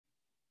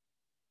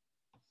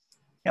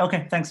Yeah,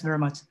 okay, thanks very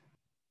much.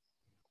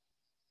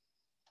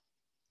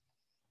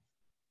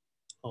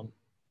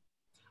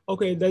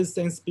 Okay, let's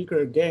thank speaker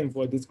again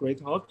for this great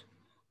talk.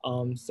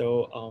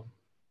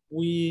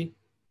 We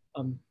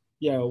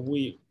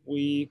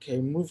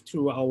can move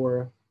to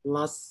our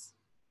last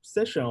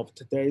session of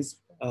today's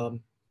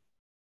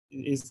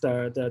is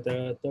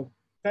the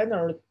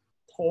panel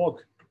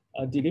talk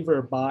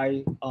delivered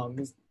by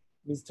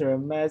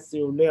Mr.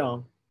 Matthew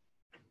Leung.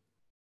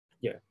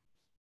 Yeah,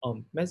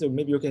 Matthew,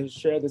 maybe you can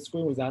share the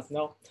screen with us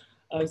now.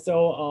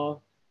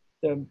 Mr.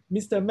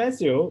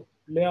 Matthew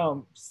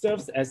Leung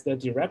serves as the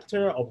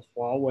director of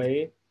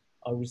Huawei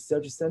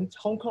Research Center,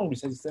 Hong Kong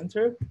Research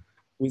Center,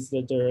 with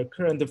the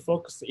current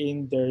focus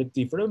in the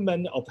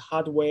development of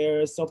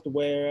hardware,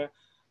 software,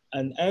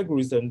 and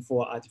algorithm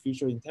for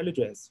artificial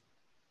intelligence.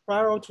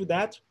 Prior to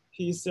that,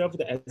 he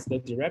served as the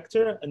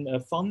director and a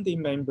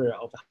founding member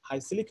of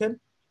HiSilicon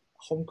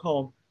Hong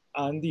Kong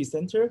R&D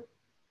Center.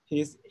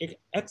 His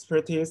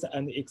expertise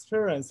and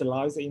experience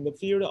lies in the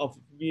field of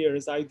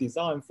VLSI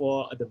design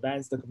for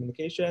advanced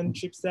communication,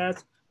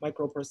 chipsets,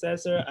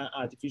 microprocessor, and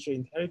artificial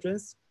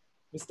intelligence.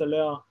 Mr.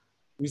 Leung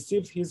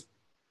received his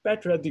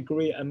bachelor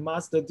degree and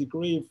master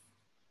degree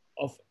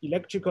of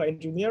electrical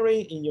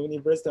engineering in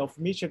University of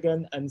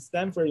Michigan and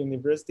Stanford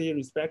University,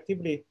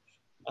 respectively.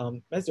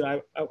 Matthew,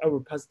 I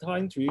will pass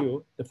time to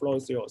you. The floor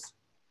is yours.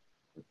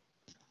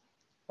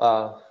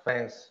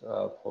 Thanks,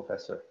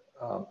 Professor.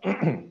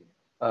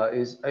 Are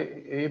you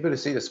able to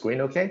see the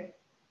screen okay?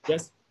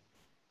 Yes.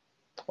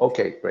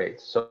 Okay, great.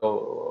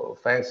 So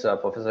thanks,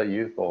 Professor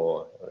Yu,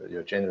 for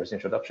your generous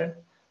introduction.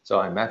 So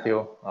I'm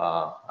Matthew.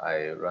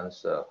 I run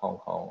the Hong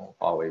Kong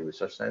Huawei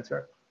Research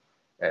Center.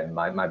 And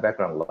my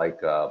background, like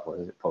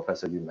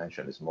Professor Yu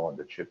mentioned, is more on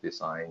the chip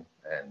design.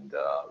 And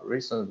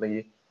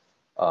recently,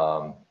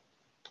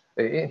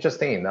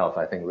 interesting enough,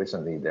 I think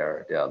recently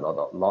there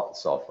are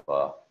lots of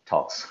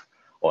talks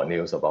or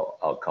news about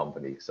our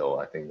company. So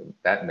I think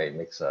that may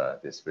make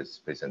this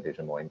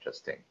presentation more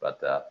interesting. But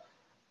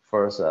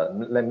first,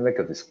 let me make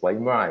a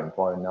disclaimer. I'm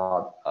probably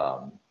not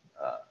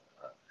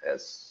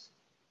as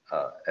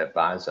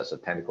advanced as a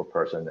technical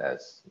person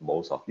as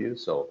most of you.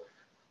 So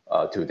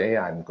today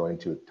I'm going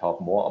to talk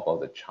more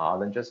about the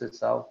challenges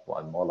itself.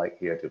 I'm more like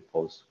here to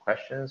pose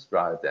questions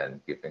rather than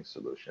giving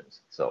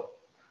solutions. So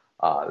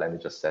let me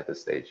just set the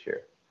stage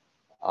here.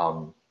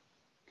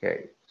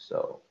 Okay,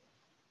 so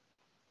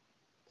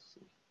let's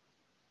see.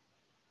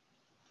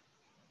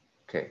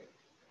 Okay,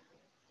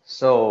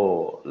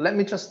 so let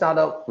me just start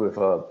out with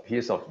a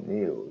piece of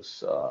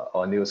news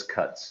or news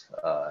cuts.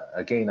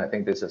 Again, I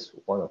think this is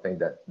one of the things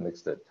that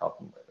makes the talk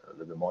a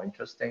little bit more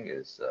interesting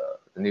is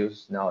the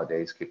news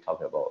nowadays keep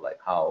talking about like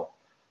how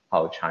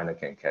China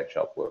can catch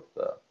up with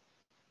the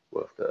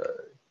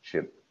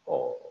chip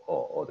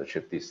or the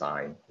chip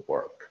design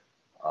work.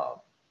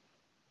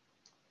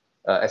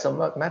 As a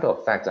matter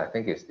of fact, I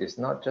think it's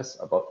not just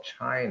about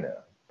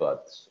China,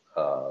 but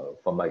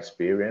from my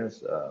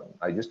experience,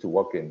 I used to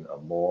work in a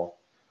more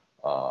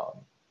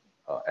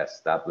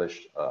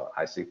established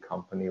IC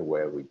company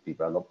where we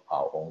develop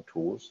our own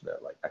tools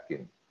that like back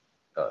in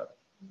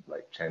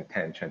like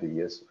 10, 20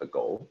 years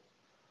ago.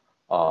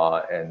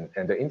 And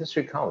the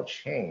industry kind of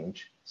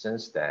changed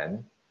since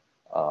then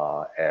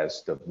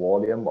as the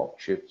volume of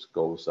chips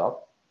goes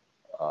up,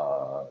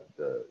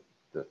 the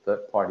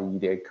third-party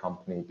EDA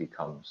company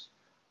becomes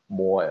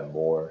more and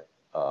more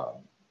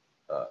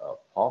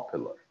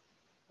popular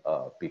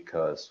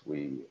because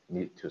we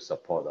need to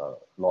support a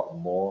lot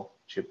more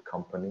chip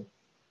company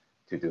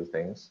to do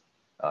things,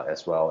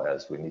 as well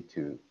as we need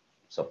to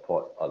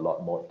support a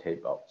lot more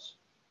tape outs.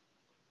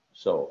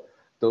 So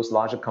those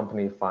larger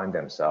companies find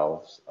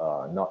themselves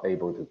not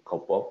able to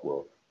cope up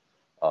with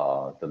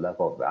the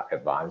level of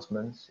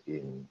advancements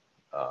in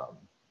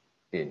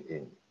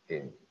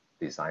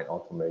design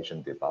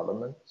automation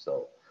development.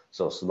 So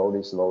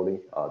slowly,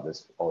 all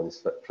this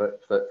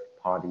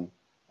third-party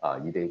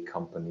EDA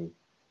company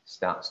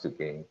starts to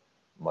gain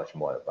much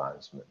more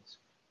advancements.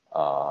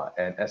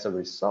 And as a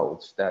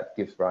result, that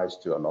gives rise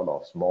to a lot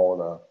of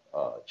smaller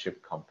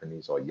chip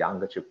companies or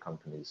younger chip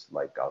companies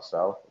like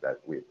ourselves that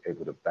we're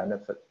able to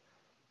benefit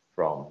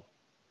from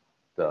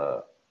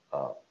the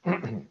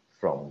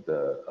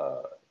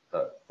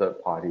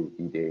third-party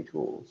EDA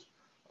tools.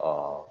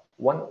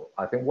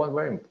 I think one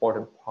very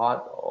important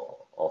part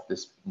of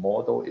this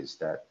model is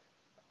that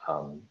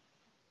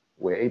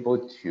we're able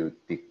to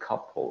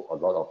decouple a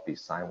lot of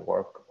design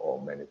work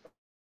or manufacturing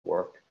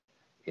work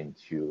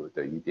into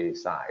the EDA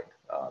side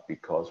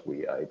because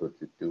we are able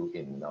to do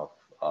enough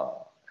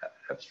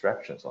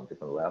abstractions on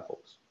different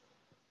levels.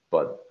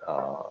 But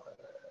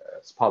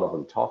as part of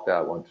the talk that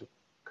I want to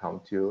come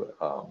to,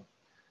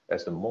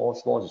 as the more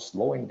is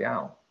slowing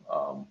down,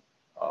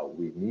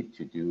 we need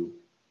to do,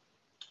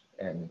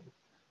 and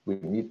we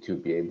need to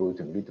be able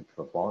to meet the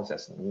performance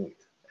as needed.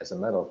 As a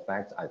matter of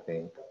fact, I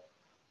think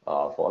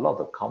for a lot of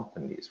the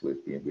companies,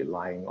 we've been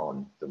relying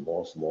on the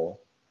Moore's law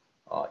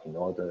in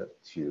order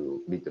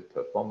to meet the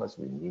performance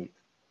we need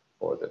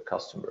for the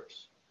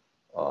customers.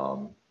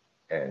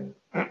 And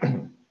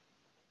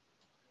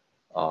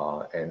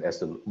And as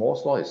the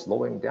Moore's law is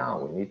slowing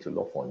down, we need to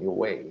look for new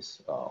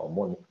ways, or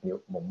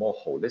more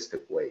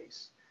holistic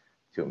ways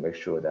to make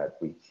sure that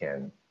we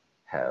can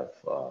have,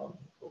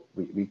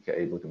 we can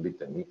able to meet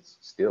the needs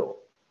still.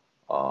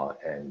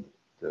 And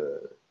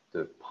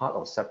the part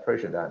of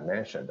separation that I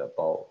mentioned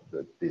about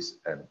the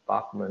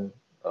disembarkment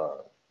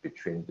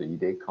between the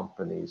EDA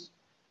companies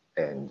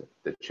and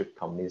the chip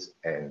companies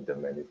and the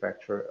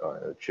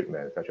manufacturer, chip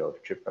manufacturer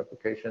of chip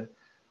fabrication,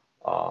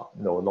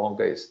 no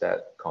longer is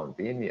that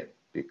convenient,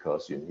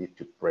 because you need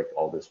to break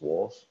all these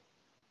walls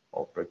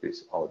or break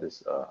all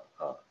these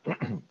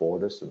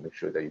borders to make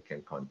sure that you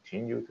can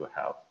continue to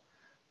have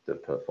the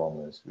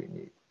performance we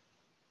need.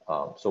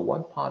 So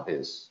one part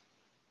is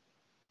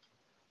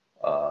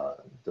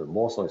the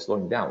Moore's law is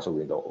slowing down, so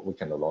we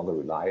can no longer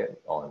rely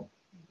on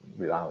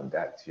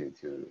that to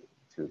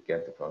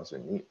get the performance we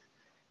need.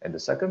 And the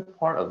second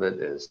part of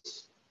it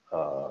is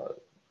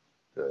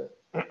there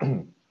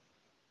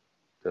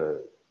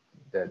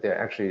are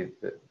actually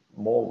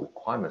more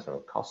requirements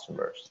from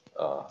customers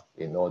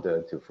in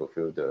order to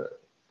fulfill the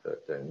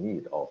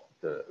need of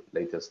the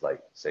latest,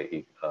 like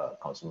say,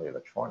 consumer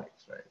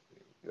electronics, right?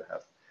 You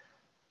have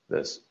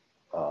this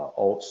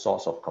all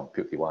sorts of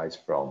compute device,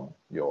 from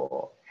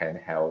your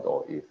handheld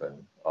or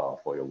even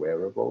for your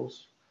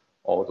wearables,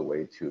 all the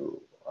way to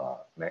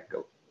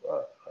mega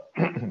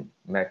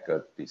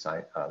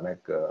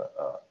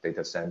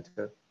data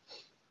center.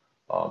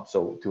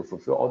 So to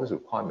fulfill all these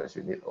requirements,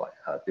 you need like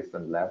a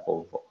different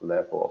level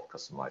of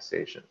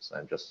customizations.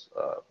 And just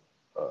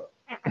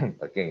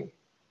again,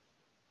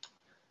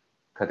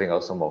 cutting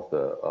out some of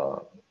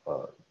the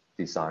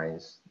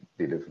designs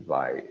delivered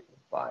by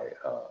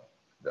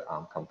the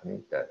ARM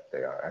company, that they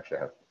are actually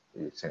have,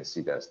 you can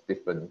see there's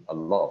a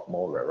lot of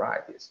more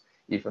varieties.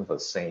 Even for the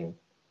same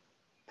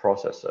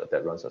processor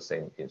that runs the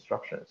same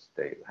instructions,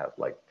 they have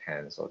like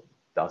tens or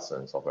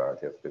dozens of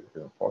variety of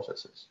different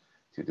processors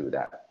to do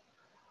that.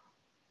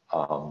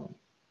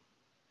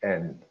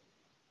 And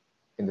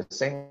in the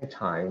same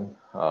time,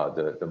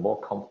 the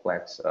more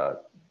complex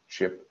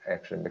chip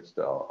actually makes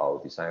our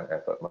design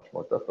effort much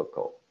more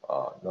difficult,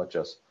 not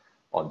just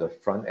on the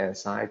front end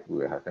side,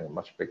 we're having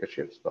much bigger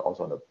chips, but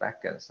also on the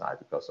back end side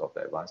because of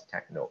the advanced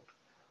tech node.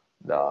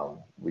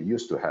 We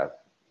used to have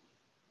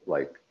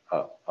like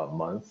a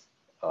month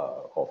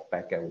of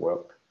back end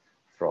work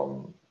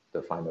from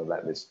the final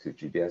lab list to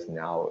GDS.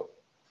 Now,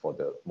 for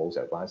the most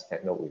advanced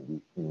tech node, we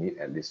need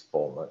at least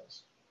 4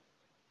 months.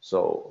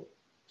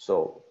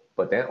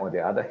 But then on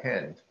the other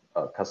hand,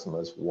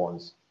 customers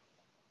want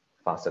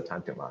faster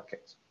time to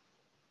market,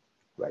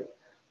 right?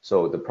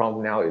 So the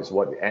problem now is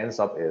what ends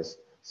up is,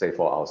 say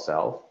for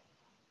ourselves,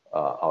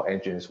 our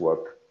engineers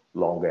work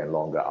longer and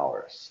longer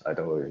hours. I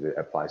don't know if it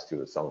applies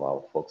to some of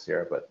our folks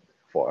here, but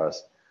for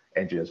us,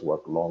 engineers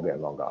work longer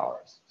and longer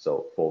hours.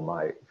 So for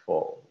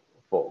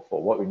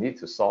what we need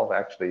to solve,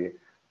 actually,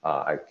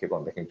 I keep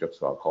on making jokes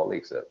to our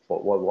colleagues.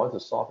 For what we want to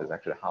solve is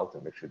actually how to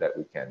make sure that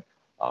we can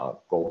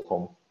go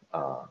home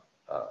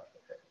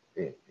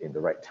in the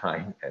right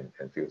time and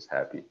feels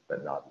happy,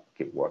 but not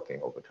keep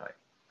working overtime.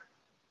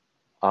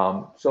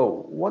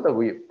 So what are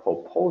we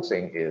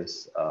proposing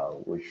is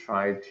we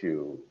try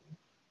to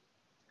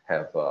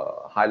have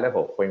a high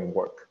level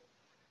framework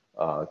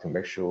to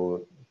make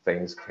sure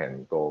things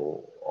can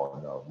go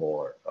on a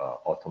more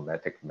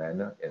automatic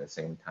manner, at the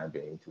same time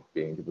being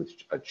able to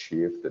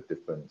achieve the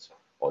different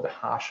or the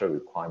harsher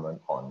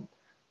requirement on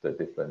the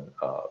different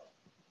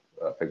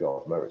figure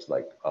of merits,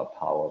 like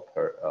power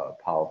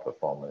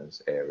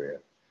performance, area,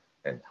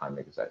 and time,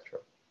 etc.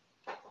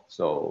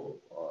 So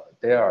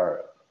there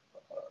are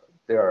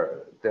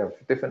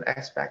different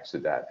aspects to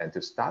that. And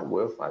to start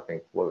with, I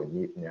think what we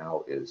need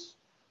now is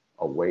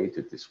a way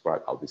to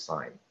describe our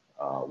design.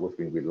 We've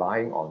been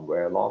relying on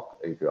Verilog.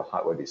 If you're a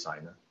hardware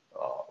designer,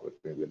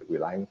 we've been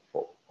relying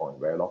on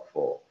Verilog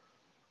for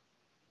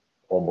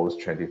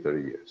almost 20,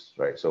 30 years,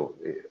 right? So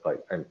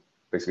and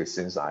basically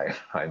since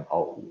I'm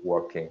out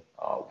working,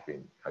 I've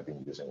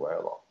been using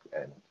Verilog.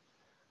 And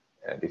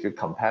if you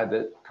compare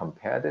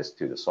this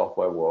to the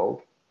software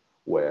world,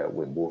 where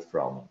we moved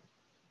from,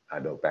 I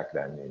know back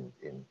then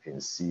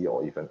in C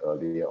or even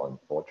earlier on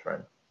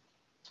Fortran,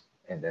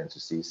 and then to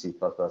C, C++,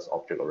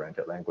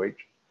 object-oriented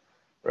language,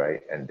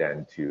 right? And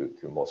then to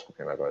more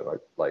scripting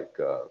like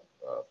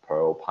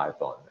Perl,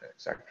 Python,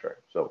 etc.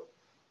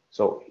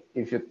 So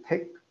if you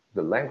take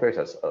the language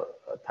as a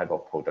type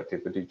of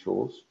productivity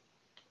tools,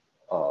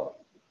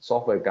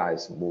 software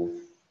guys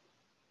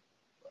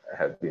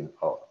have been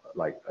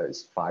like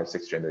 5,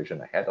 6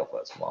 generations ahead of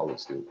us while we're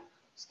still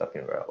stuck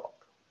in Verilog.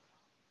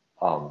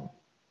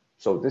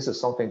 So this is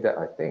something that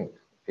I think,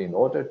 in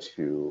order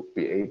to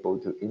be able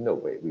to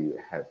innovate, we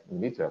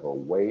need to have a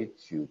way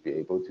to be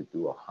able to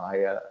do a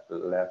higher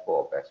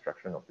level of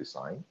abstraction of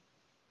design.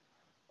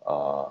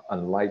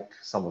 Unlike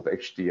some of the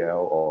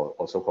HDL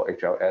or so-called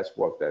HLS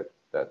work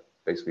that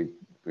basically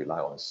rely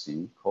on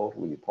C code,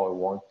 we probably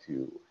want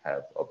to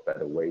have a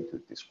better way to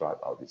describe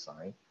our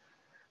design.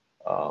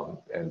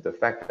 And the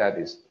fact that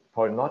is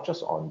probably not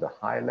just on the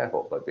high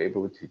level, but be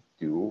able to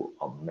do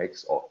a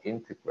mix or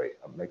integrate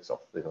a mix of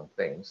different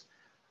things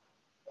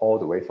all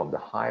the way from the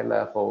high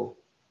level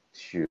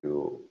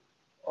to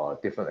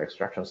different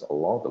extractions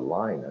along the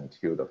line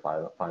until the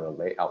final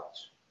layout,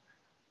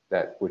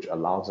 which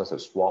allows us to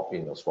swap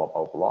in or swap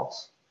out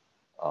blocks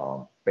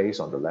based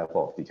on the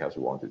level of details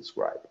we want to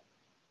describe.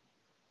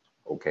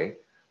 Okay,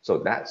 so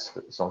that's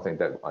something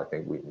that I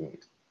think we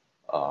need.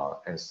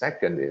 And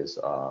second is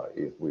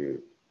if we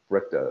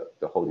break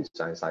the whole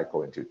design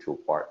cycle into 2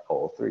 parts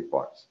or 3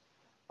 parts,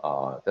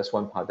 that's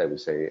one part that we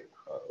say,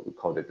 we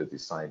call it the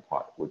design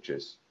part, which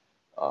is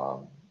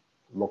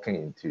looking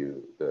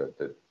into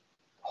the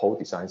whole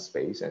design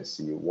space and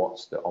see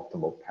what's the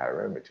optimal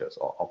parameters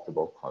or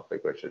optimal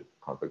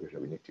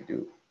configuration we need to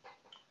do.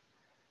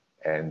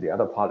 And the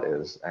other part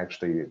is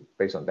actually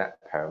based on that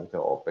parameter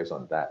or based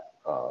on that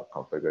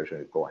configuration,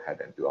 we go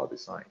ahead and do our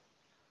design.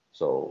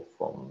 So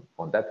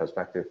from that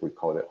perspective, we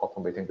call it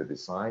automating the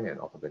design and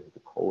automating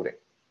the coding.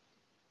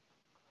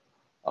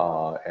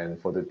 And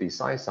for the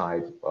design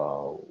side,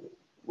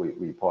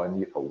 we probably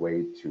need a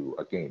way to,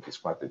 again,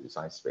 describe the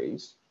design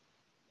space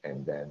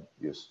and then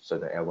use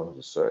certain elements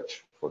to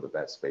search for the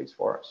best space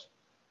for us.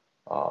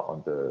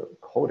 On the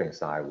coding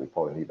side, we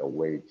probably need a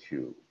way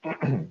to,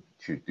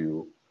 to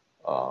do,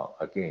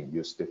 again,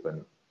 use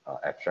different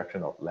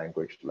abstraction of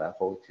language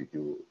level to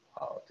do,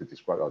 to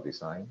describe our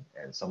design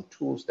and some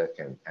tools that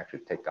can actually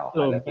take our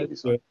high-level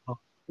design.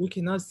 We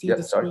cannot see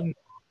the screen.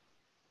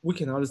 We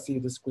cannot see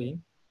the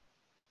screen.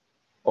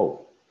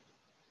 Oh,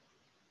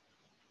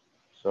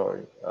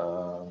 sorry.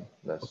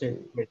 Let's see.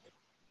 Wait.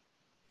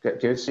 Can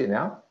you see it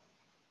now?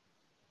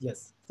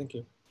 Yes, thank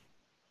you.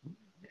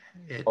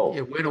 It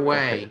went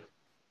away. Okay.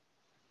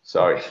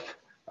 Sorry.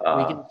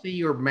 We can see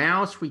your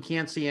mouse. We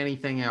can't see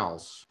anything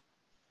else.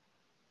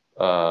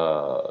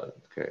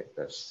 Okay,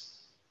 that's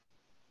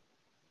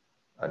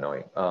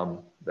annoying.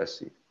 Let's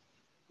see.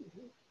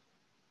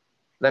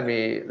 Let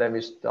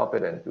me stop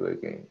it and do it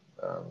again.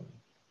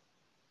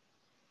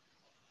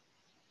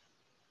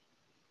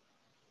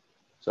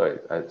 Sorry,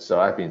 so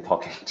I've been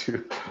talking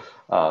to,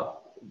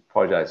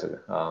 apologize.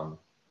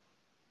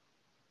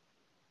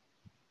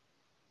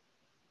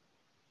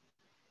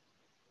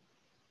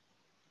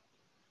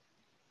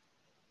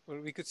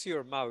 Well, we could see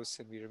your mouse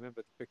and we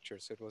remember the picture,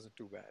 so it wasn't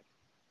too bad.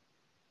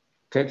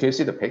 Can you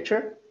see the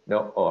picture?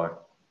 No, or?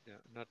 Yeah,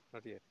 not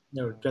yet.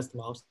 No, just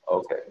mouse.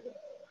 Okay.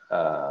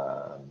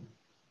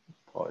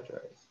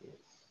 Apologize.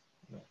 It's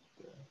not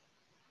there.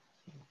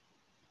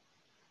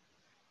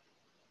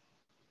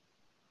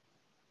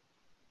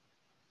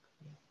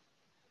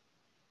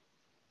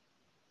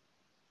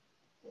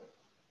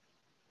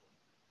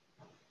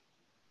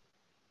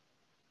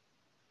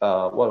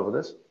 What about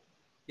this?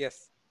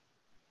 Yes.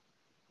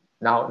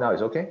 Now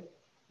it's okay?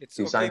 It's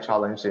design okay,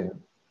 challenge in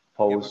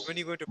post. Yeah, but when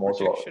you go to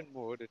projection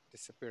mode, it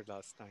disappeared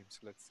last time. So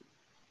let's see.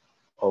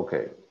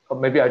 Okay. Or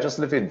maybe I just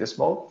leave it in this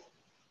mode.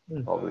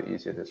 Probably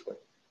easier this way.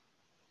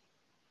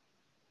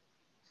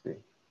 See.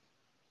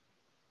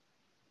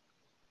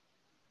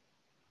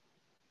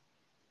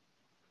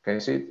 Can you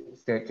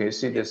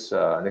see this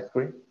next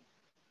screen?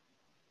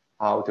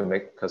 How to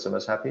make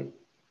customers happy?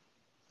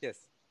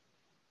 Yes.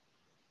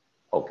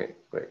 Okay,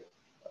 great.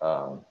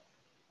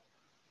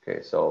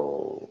 Okay,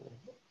 so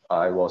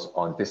I was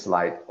on this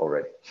slide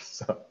already,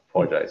 so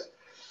apologize.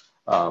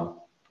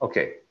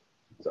 Okay,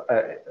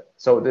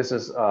 so this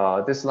is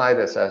this slide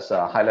that says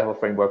a high-level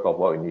framework of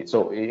what we need.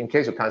 So in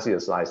case you can't see the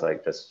slides,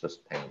 like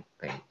just paint.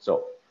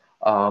 So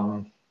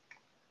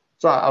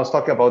so I was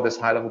talking about this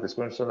high-level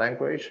description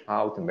language,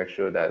 how to make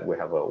sure that we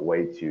have a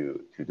way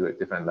to do a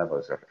different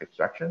levels of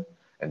extraction.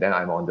 And then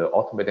I'm on the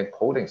automated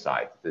coding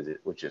side,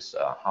 which is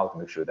how to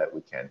make sure that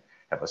we can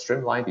have a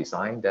streamlined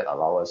design that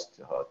allow us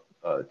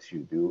to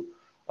do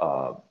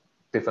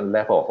different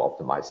level of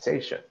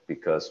optimization,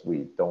 because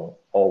we don't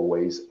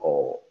always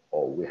or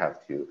we have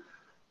to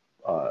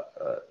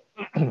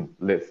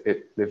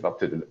live up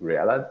to the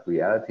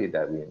reality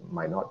that we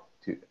might not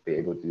be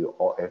able to do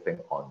everything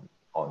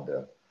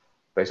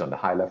based on the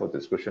high level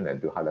description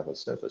and do high level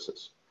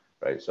synthesis,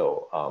 right?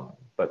 So,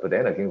 but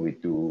then again, we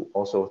do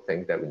also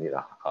think that we need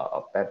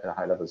a better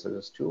high level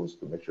synthesis tools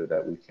to make sure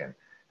that we can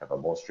have a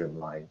more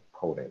streamlined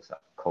coding.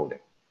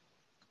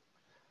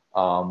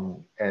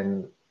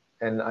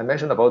 And I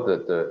mentioned about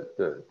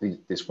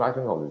the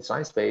describing of the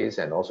design space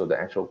and also the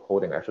actual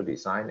coding, actual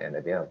design. And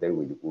at the end of the day,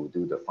 we will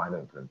do the final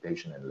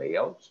implementation and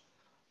layouts.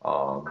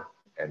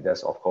 And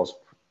that's of course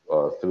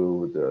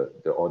through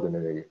the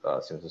ordinary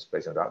synthesis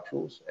space and route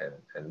tools.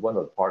 And one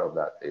of the part of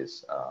that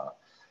is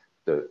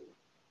the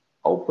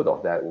output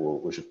of that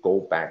we should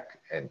go back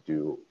and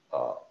do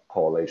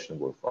correlation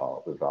with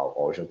our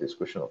original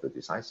description of the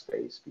design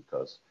space,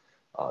 because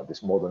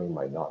this modeling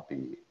might not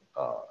be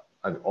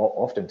and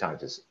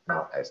oftentimes it's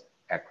not as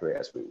accurate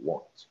as we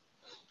want.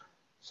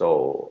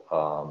 So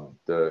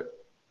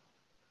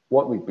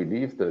what we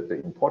believe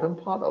the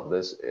important part of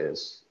this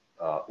is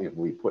if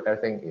we put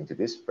everything into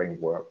this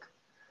framework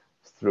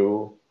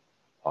through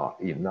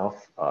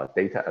enough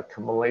data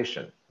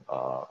accumulation,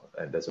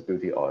 and that's the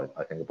beauty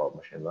I think about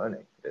machine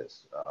learning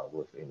is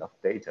with enough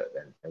data,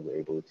 then we're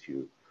able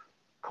to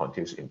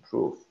continue to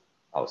improve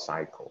our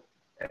cycle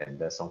And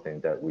that's something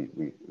that we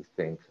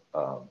think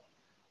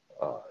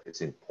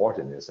is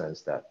important in the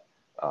sense that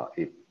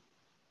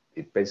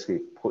it basically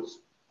puts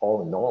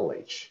all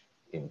knowledge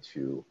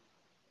into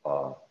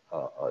a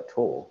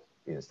tool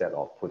instead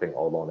of putting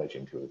all knowledge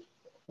into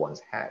one's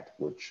head,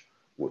 which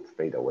would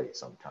fade away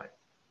sometime.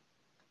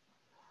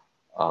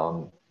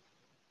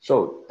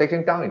 So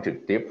digging down into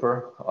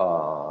deeper,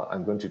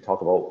 I'm going to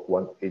talk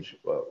about each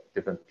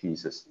different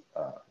pieces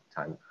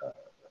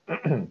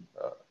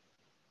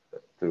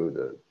through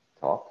the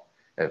talk.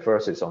 And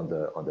first is on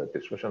the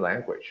description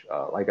language.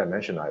 Like I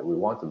mentioned, we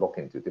want to look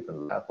into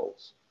different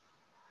levels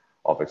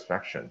of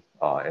extraction.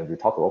 And we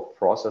talk about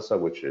processor,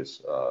 which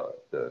is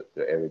the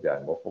area that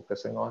I'm more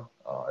focusing on.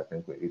 I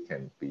think it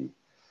can be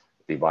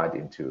divided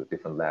into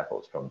different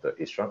levels, from the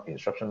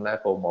instruction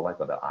level, more like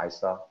the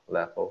ISA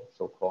level,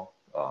 so-called,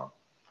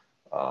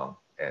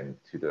 and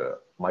to the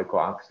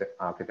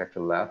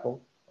microarchitecture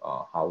level.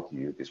 How do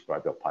you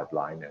describe your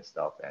pipeline and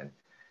stuff? And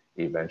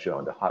eventually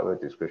on the hardware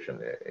description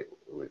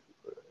with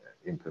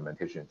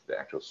implementation into the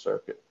actual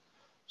circuit.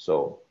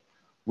 So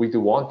we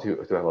do want to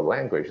have a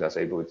language that's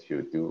able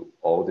to do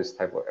all this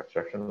type of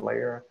abstraction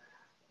layer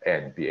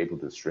and be able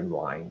to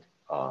streamline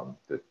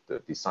the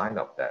design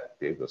of that,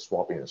 be able to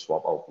swap in and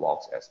swap out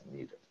blocks as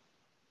needed.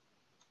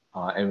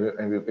 And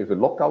if we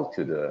look out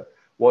to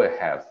what I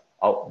have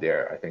out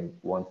there, I think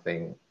one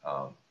thing,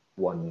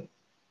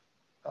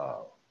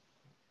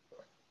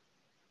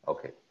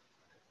 okay.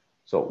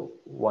 So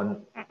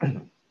one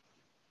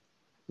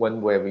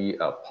very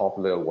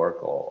popular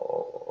work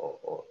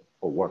or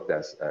work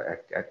that's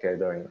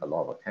gathering a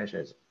lot of attention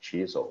is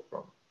Chisel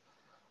from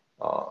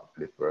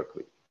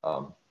Berkeley.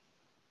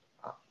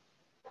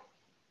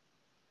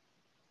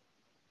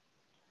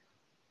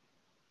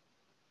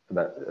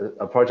 But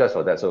I apologize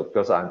for that. So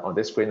because I'm on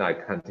this screen, I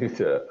can't do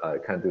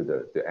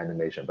the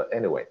animation. But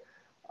anyway,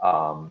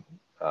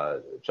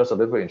 just a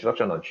little bit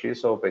introduction on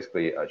Chisel.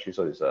 Basically,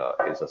 Chisel is a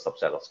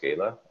subset of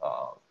scalar,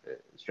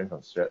 string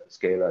of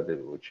scalar,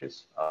 which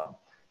is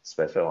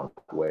special on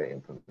hardware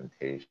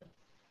implementation.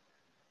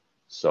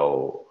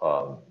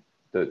 So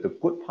the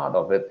good part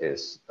of it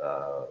is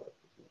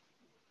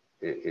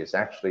it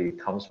actually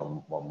comes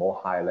from a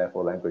more high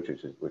level language,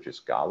 which is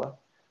Scala.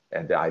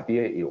 And the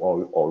idea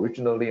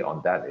originally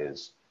on that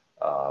is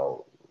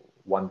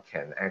one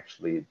can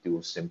actually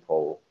do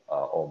simple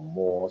or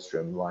more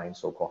streamlined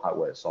so-called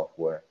hardware and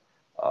software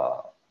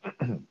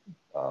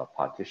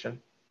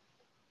partition,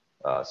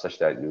 such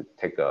that you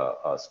take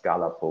a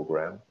Scala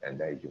program and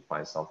then you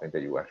find something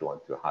that you actually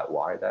want to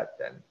hardwire that,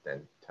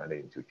 then turn it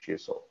into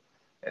Chisel.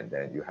 And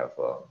then you have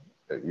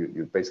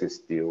you basically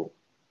still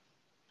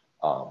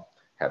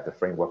have the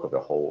framework of the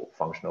whole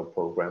functional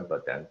program,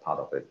 but then part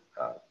of it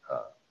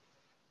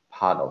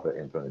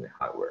implemented in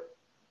hardware.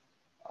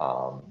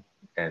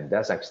 And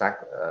that's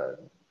exact.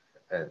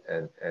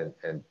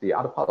 And the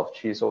other part of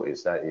Chisel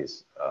is that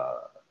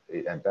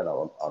it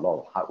embeds a lot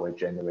of hardware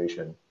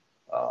generation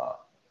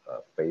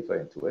favor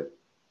into it.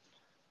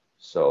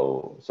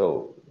 So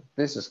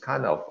this is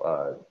kind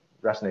of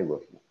resonate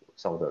with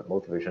some of the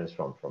motivations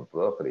from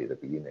Berkeley at the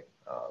beginning.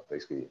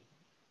 Basically,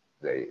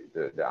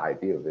 the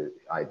idea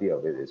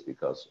of it is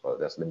because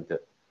there's limited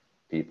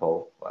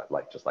people,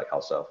 just like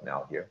ourselves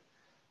now here,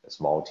 a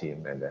small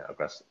team, and then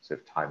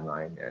aggressive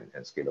timeline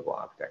and scalable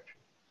architecture.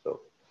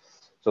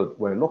 So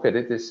when we look at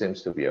it, this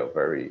seems to be a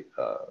very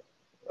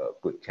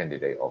good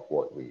candidate of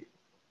what we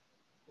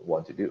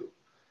want to do.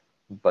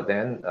 But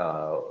then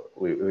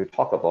we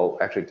talk about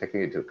actually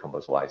taking it to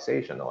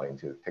commercialization or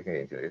taking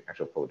it into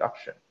actual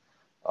production.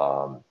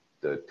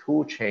 The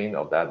tool chain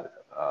of that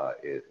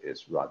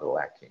is rather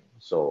lacking.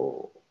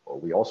 So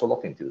we also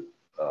look into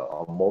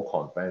a more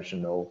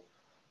conventional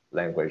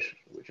language,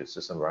 which is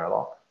System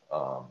Verilog.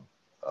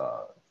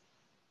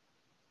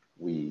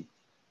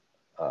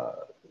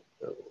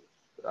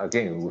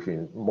 Again, we've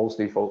been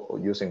mostly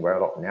using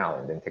Verilog now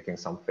and then taking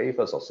some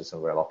favors of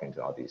System Verilog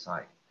into our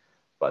design.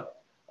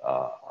 But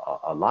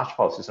a large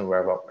part of System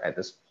Verilog at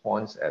this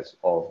point, as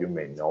all of you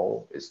may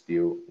know, is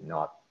still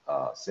not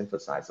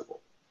synthesizable.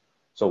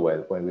 So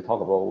when we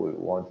talk about we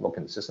want to look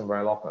into System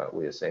Verilog,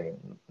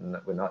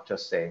 we're not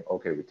just saying,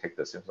 okay, we take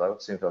the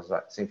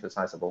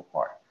synthesizable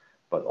part,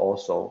 but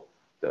also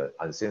the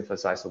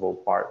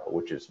unsynthesizable part,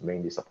 which is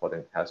mainly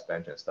supporting test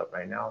bench and stuff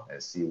right now,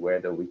 and see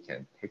whether we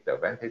can take the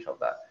advantage of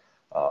that.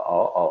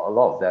 A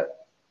lot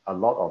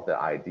of the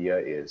idea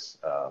is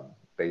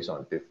based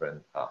on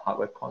different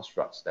hardware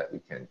constructs that we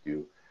can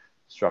do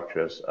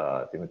structures,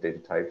 different data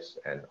types,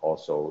 and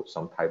also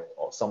some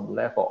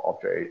level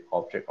of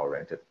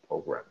object-oriented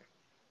programming.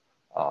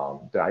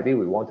 The idea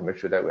we want to make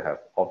sure that we have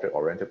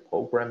object-oriented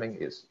programming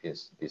is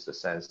the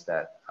sense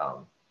that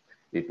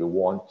if you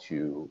want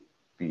to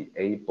be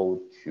able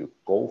to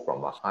go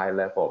from a high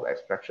level of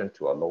abstraction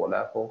to a lower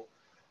level,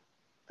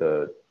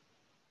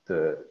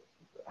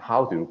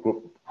 how do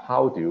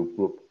you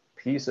group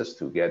pieces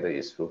together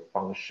is through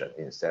function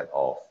instead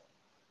of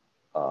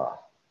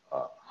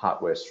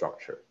hardware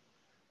structure.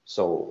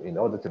 So in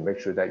order to make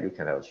sure that you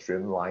can have a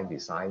streamlined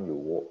design, you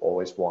will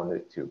always want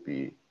it to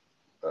be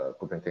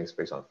grouping things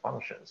based on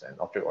functions, and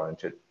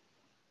object-oriented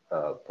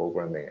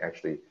programming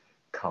actually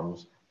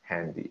comes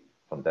handy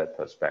from that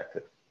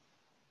perspective.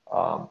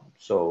 Let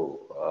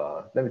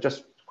me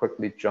just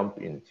quickly jump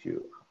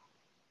into.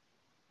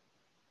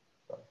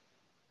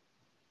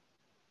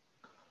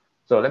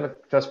 So let me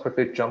just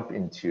quickly jump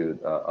into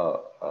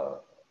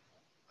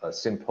a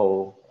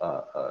simple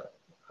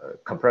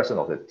comparison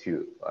of the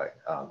two. Right?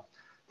 I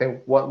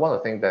think one of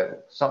the things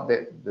that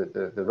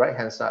the right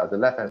hand side, the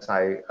left hand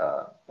side,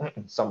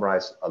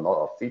 summarize a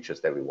lot of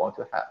features that we want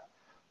to have.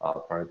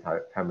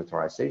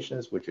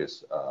 Parameterizations, which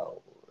is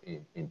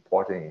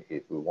important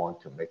if we want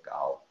to make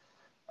our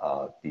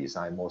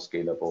design more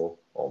scalable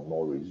or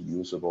more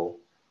reusable.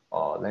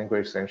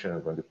 Language extension,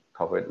 I'm going to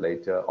cover it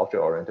later.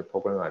 Object-oriented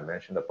programming, I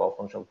mentioned about.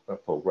 Functional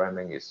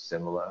programming is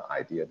similar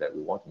idea that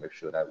we want to make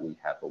sure that we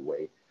have a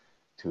way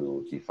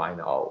to define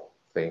our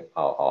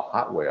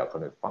hardware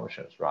according to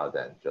functions rather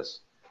than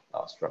just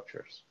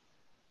structures.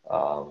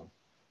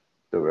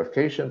 The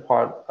verification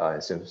part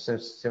and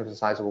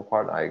synthesizable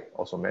part, I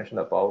also mentioned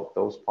about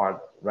those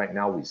parts. Right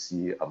now, we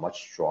see a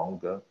much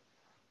stronger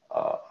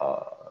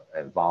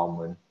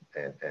environment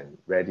and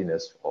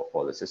readiness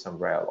for the system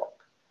Verilog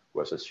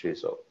versus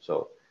Chiso.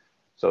 So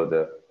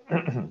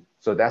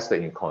that's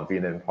the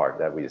inconvenient part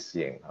that we're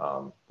seeing.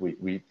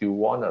 We do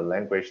want a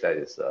language that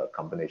is a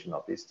combination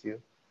of these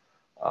two,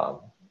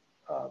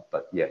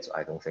 but yet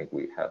I don't think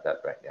we have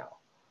that right now.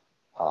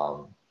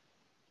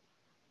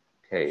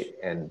 Okay,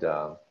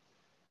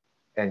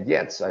 and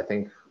yet I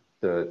think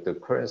the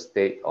current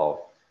state of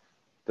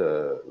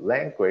the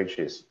language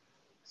is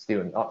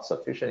still not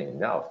sufficient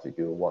enough to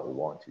do what we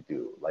want to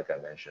do. Like I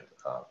mentioned,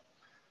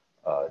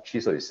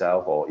 Chiso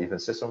itself or even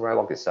system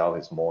Verilog itself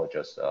is more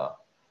just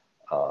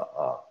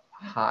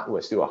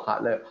hardware, still a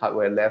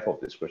hardware level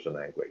description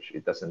language.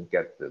 It doesn't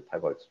get the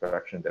type of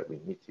abstraction that we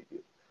need to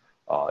do,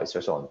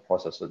 especially on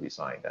processor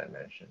design that I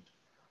mentioned.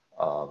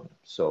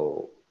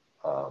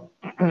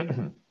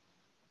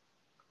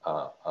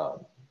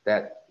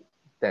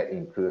 That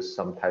includes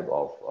some type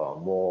of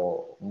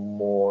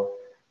more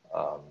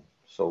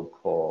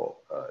so-called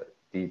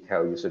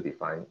detailed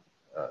user-defined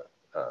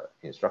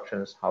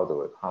instructions. How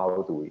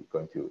do we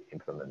going to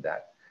implement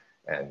that?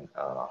 And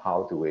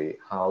how do we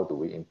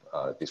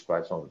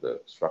describe some of the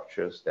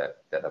structures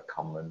that are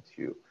common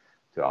to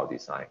our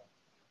design?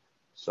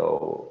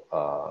 So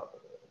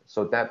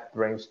that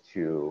brings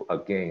to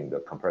again the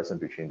comparison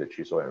between the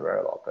Chiso and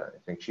Verilog. I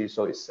think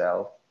Chiso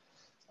itself,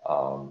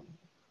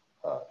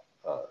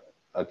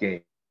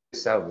 again,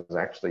 itself is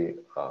actually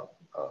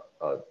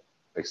a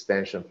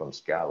extension from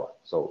Scala.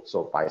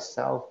 So by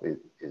itself, it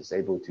is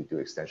able to do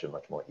extension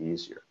much more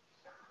easier.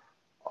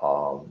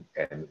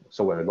 And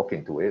so when we look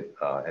into it,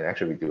 and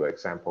actually we do an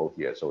example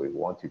here. So we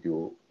want to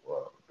do,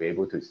 be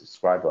able to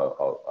describe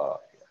a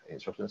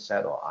instruction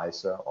set or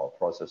ISA or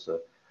processor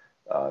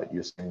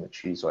using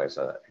Chiso as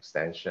an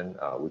extension.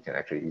 We can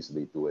actually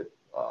easily do it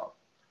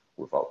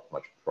without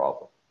much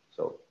problem.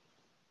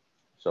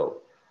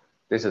 So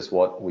this is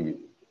what we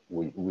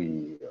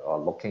are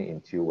looking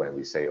into when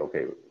we say,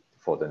 okay,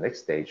 for the next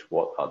stage,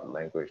 what are the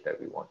language that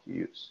we want to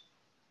use?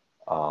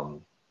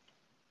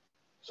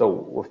 So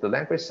with the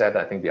language set,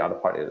 I think the other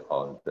part is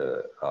on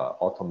the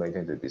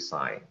automating the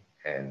design,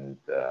 and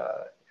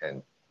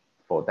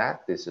for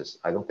that,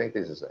 I don't think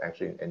this is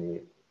actually any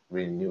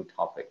really new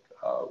topic.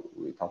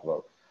 We talk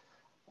about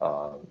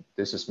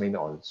this is mainly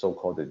on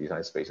so-called the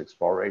design space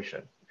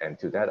exploration, and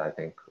to that, I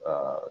think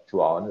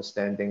to our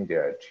understanding,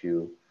 there are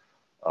two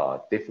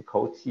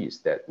difficulties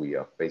that we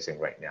are facing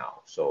right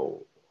now.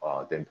 So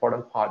the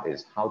important part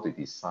is how to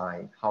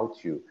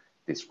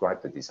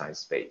describe the design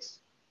space.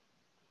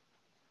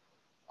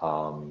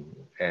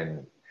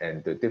 And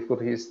the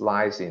difficulties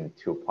lies in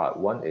two parts.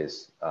 One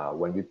is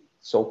when you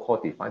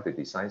so-called define the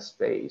design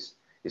space,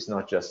 it's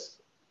not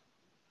just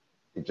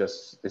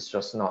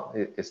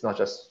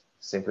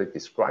simply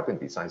describing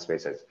design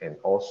spaces, and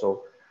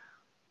also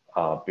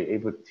be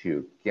able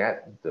to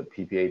get the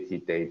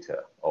PPAT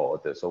data or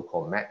the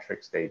so-called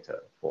matrix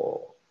data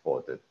for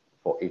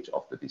each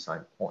of the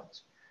design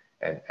points.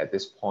 And at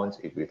this point,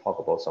 if we talk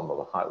about some of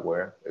the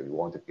hardware, if you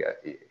want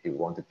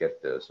to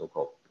get the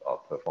so-called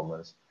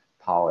performance,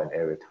 power, and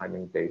area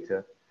timing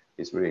data,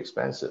 it's really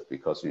expensive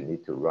because you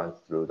need to run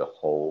through the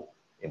whole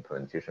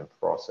implementation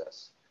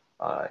process.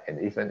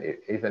 And even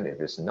if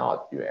it's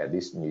not, you at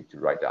least need to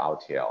write the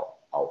RTL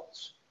out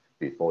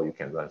before you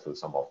can run through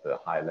some of the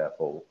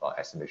high-level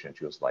estimation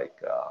tools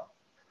like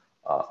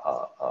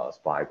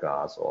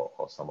Spyglass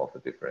or some of the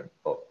different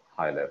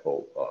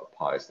high-level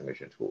power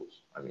estimation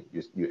tools. I mean,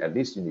 you at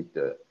least you need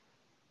the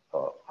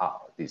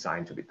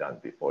design to be done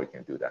before you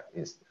can do that,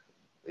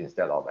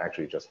 instead of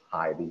actually just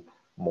highly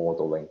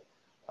modeling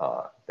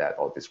that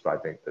or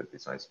describing the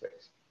design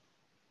space.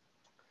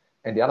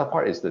 And the other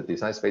part is the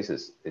design space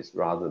is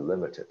rather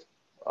limited,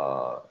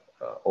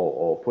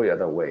 or put it the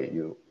other way,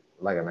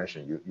 like I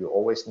mentioned, you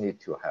always need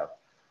to have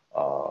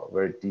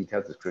very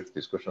detailed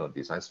description of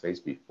design space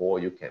before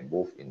you can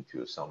move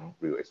into some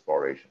real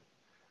exploration.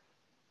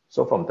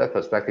 So from that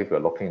perspective, we're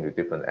looking into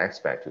different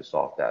aspects to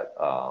solve that.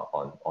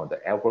 On the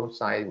algorithm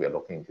side, we're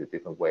looking into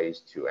different ways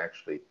to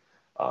actually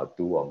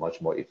do a much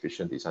more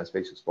efficient design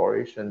space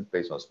exploration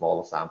based on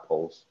smaller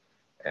samples,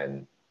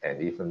 and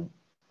even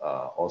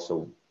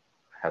also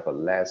have a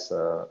less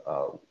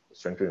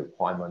stringent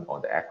requirement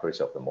on the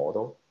accuracy of the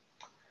model.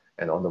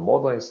 And on the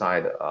modeling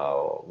side,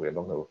 we're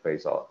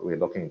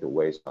looking into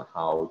ways on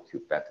how to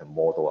better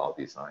model our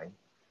design.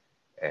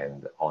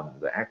 And on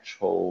the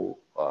actual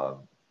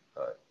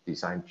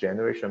design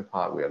generation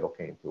part, we are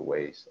looking into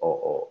ways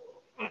or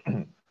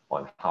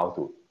on how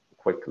to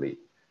quickly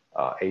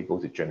able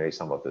to generate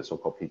some of the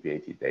so-called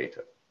PPAT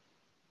data.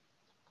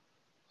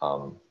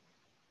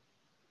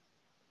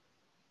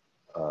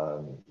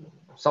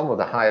 Some of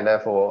the high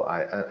level,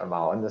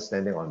 our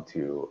understanding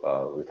onto,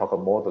 we talk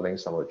about modeling,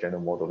 some of the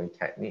general modeling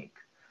technique,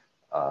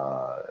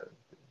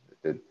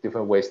 the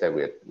different ways that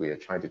we are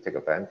trying to take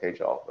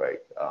advantage of, right?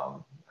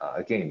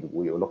 Again,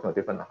 we are looking at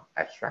different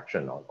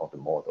abstraction of the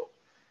model.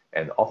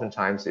 And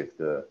oftentimes if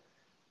the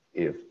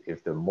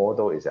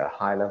model is at a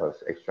high level of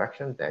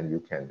abstraction, then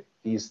you can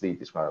easily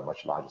describe a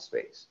much larger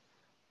space,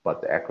 but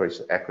the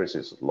accuracy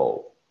is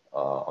low.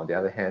 On the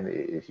other hand,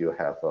 if you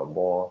have a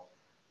more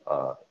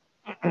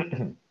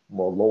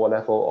lower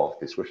level of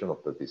description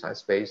of the design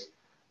space,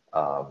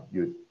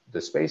 the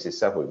space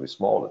itself will be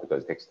smaller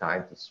because it takes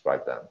time to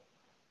describe them.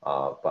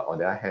 But on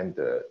the other hand,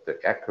 the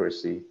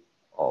accuracy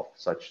of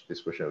such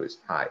description is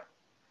high.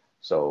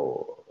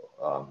 So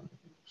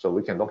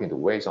we can look into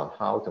ways on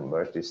how to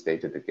merge this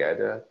data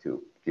together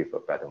to give a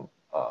better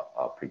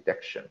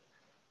prediction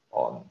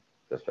on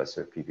the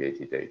specific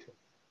PPAT data.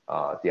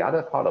 The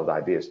other part of the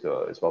idea is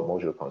about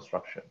modular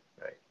construction,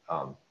 right?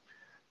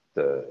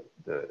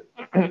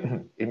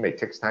 It may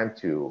take time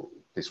to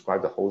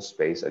describe the whole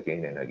space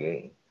again and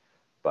again,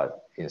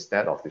 but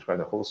instead of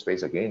describing the whole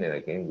space again and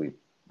again,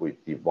 we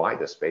divide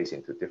the space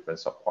into different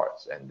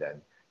subparts and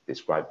then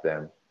describe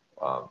them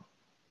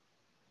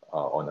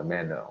on a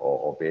manner,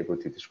 or be able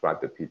to describe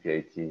the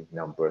PPAT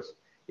numbers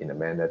in a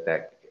manner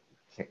that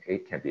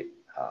it can be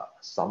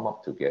summed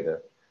up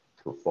together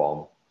to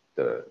form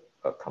the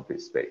complete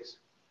space.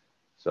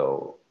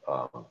 So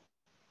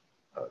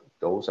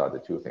those are the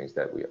two things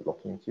that we are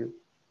looking into.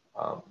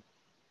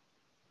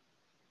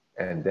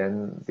 And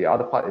then the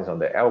other part is on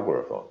the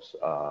algorithms.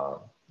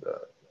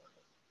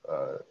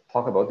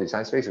 Talk about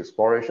design space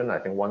exploration. I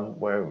think one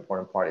very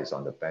important part is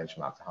on the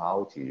benchmarks.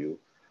 How do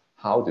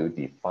you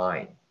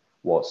define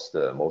what's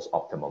the most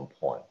optimum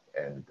point?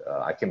 And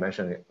I can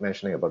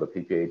mentioning about the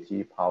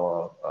PPAT,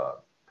 power,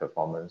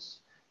 performance,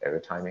 error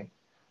timing.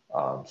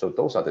 So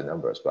those are the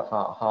numbers, but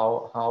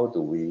how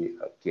do we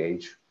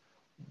gauge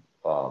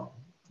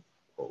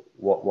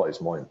what is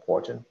more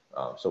important?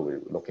 So we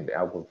look in the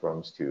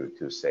algorithms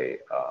to say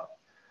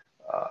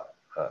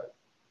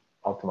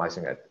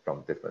optimizing it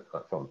from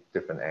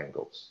different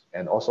angles,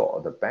 and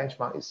also the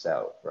benchmark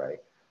itself,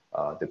 right?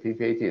 The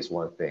PPAT is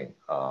one thing,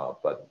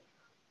 but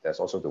there's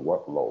also the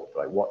workload.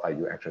 Like, what are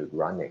you actually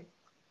running?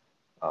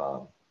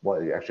 What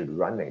are you actually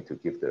running to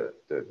give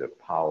the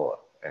power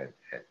and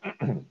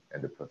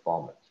the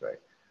performance, right?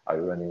 Are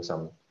you running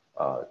some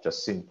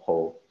just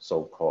simple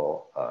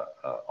so-called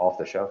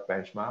off-the-shelf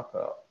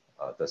benchmark?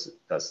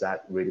 Does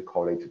that really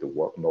correlate to the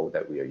workload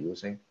that we are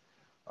using?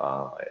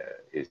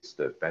 Is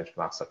the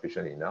benchmark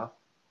sufficient enough?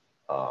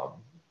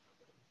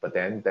 But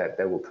then that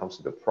will come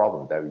to the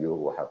problem that you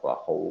will have a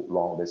whole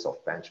long list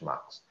of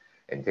benchmarks,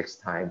 and it takes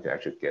time to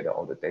actually get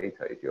all the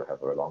data if you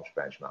have a long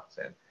benchmarks.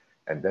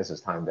 And this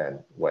is time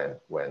then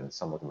when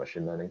some of the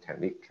machine learning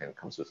technique can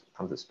come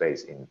to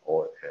space in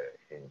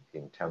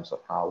terms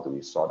of how do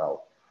we sort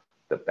out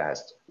the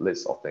best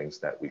list of things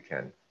that we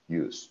can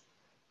use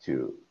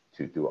to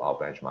do our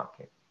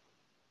benchmarking.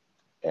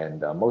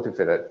 And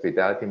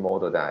multi-fidelity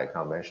model that I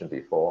kind of mentioned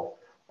before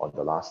on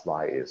the last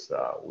slide is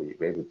we're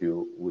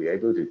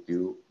able to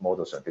do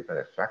models of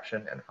different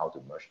abstraction and how to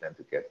merge them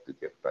together to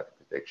get better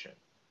prediction.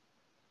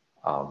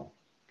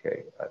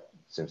 Okay,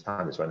 since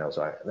time is running out,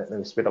 so let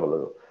me speed up a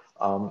little.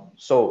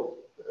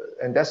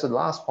 And that's the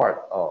last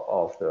part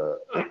of the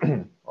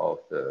of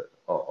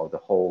the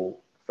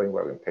whole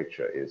framework and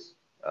picture is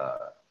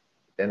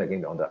then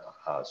again on the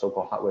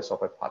so-called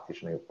hardware-software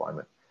partitioning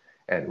requirement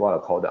and what I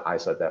call the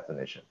ISA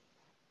definition.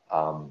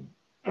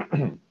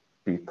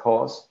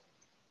 Because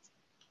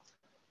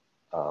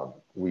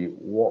we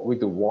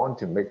do want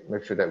to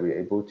make sure that we're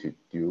able to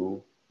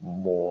do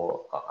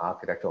more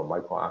architectural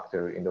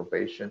microarchitecture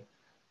innovation.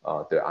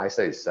 The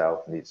ISA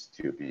itself needs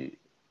to be,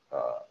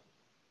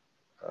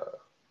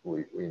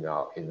 in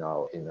our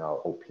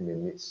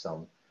opinion, needs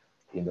some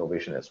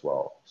innovation as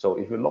well. So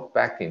if you look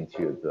back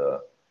into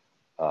the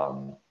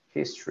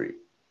history,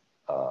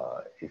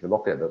 if you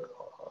look at the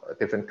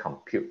different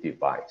compute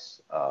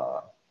device,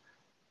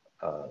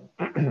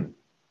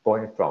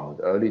 going from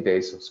the early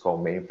days, it's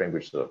called mainframe,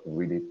 which is a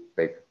really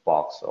big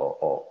box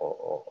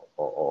or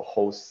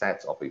whole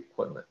sets of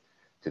equipment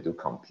to do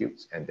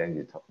compute, and then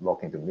you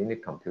look into mini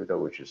computer,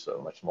 which is a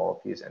much smaller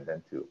piece, and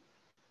then to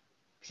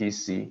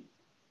PC,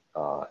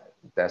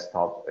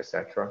 desktop,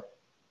 etc.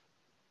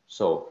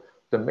 So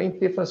the main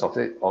difference of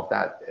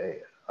that,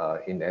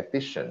 in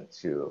addition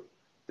to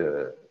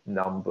the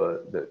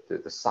number,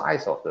 the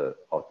size of the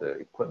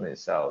equipment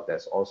itself,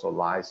 there's also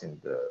lies in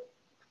the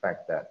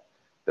fact that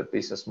the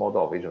business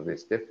model of each of it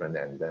is different,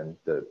 and then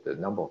the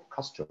number of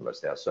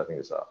customers they are serving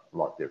is a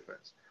lot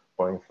different,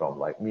 going from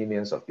like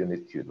millions of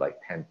units to like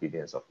 10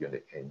 billions of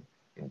units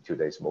in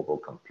today's mobile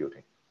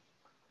computing.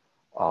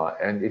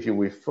 And if you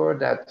refer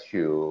that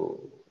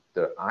to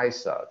the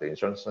ISA, the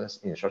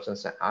instruction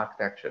set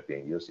architecture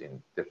being used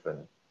in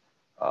different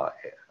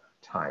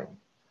time,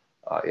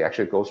 it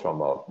actually goes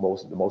from a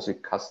mostly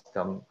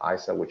custom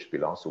ISA, which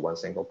belongs to one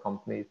single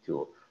company,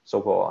 to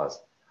so-called as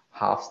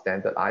half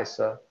standard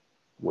ISA,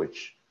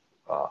 which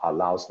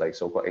allows like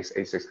so-called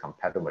x86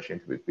 compatible machine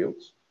to be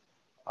built,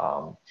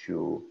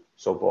 to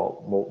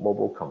so-called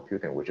mobile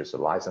computing, which is a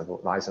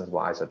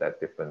licensable ISA that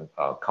different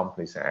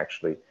companies can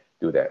actually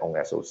do their own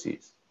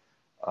SoCs.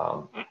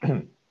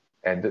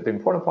 And the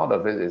important part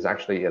of it is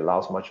actually it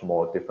allows much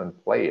more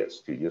different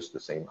players to use the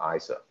same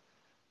ISA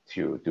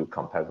to do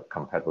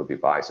compatible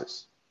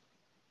devices.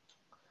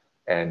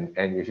 And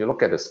if you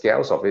look at the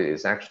scales of it,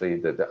 it's actually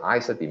the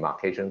ISA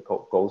demarcation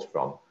goes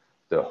from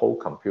the whole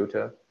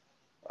computer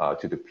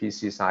to the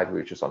PC side,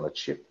 which is on the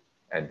chip,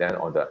 and then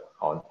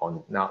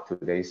on now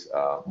today's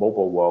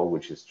mobile world,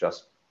 which is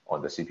just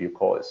on the CPU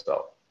core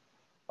itself.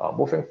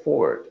 Moving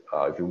forward,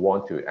 if you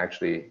want to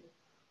actually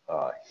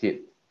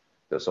hit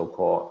the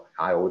so-called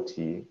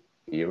IoT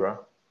era,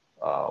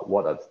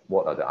 what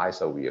are the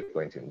ISA we are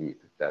going to need?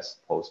 That's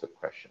posed the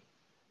question.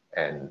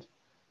 And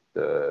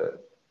the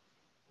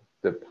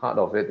part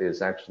of it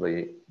is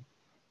actually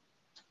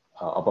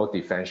about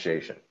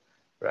differentiation,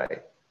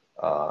 right?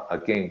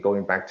 Again,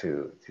 going back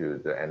to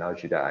the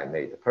analogy that I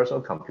made, the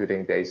personal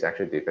computing days,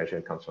 actually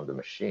differentiation comes from the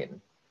machine.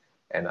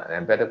 And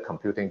embedded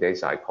computing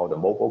days, I call the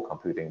mobile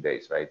computing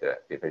days, right? The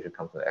differentiation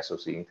comes from the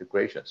SoC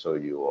integration. So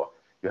you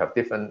have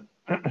different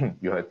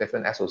you have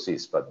different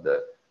SoCs, but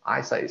the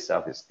ISA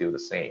itself is still the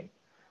same.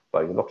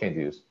 But you look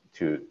into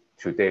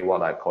today,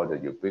 what I call the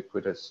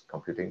ubiquitous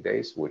computing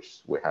days,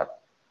 which we have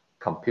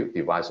compute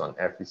device on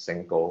every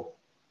single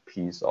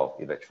piece of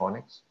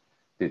electronics.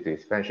 The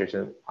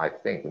differentiation, I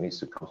think, needs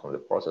to come from the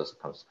process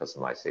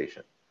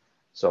customization.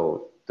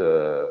 So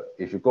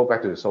if you go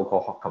back to the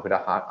so-called computer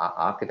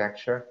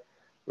architecture,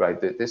 right,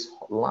 this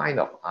line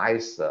of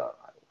ISA,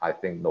 I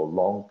think, no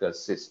longer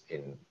sits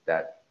in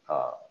that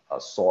a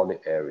solid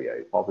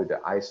area. Probably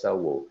the ISA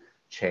will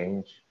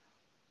change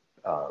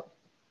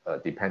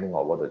depending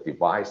on what the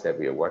device that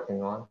we are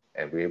working on,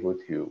 and we want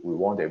to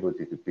be able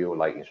to build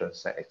like instruction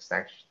set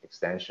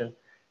extension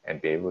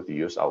and be able to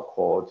use our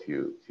core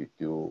to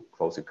do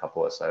closely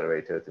coupled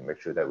accelerator to make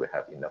sure that we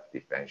have enough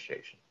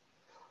differentiation.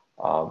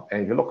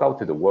 And if you look out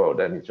to the world,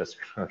 let me just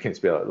look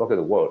at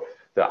the world.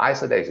 The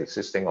ISA that is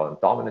existing on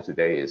dominant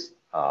today is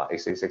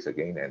x86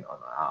 again and on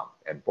ARM.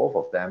 And both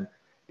of them,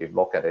 if you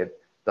look at it,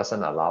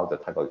 doesn't allow the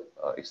type of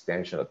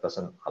extension, or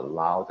doesn't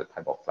allow the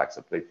type of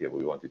flexibility that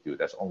we want to do.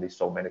 There's only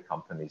so many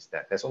companies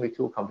there's only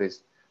 2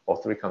 companies or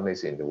 3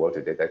 companies in the world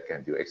today that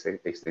can do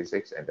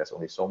x86, and there's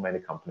only so many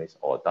companies,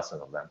 or a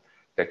dozen of them,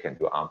 that can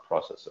do ARM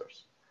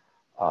processors.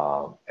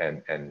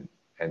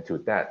 And to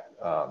that,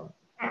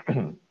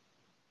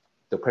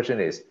 the question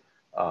is,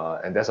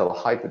 and there's a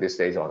hype these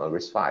days on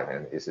RISC-V,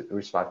 and is it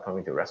RISC-V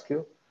coming to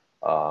rescue?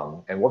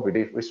 And what we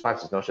believe,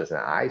 RISC-V is not just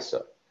an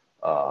ISA,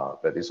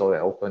 but it's also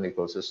an open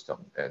ecosystem,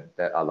 and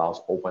that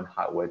allows open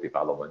hardware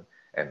development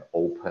and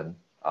open,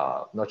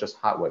 not just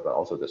hardware, but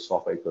also the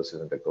software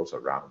ecosystem that goes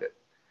around it,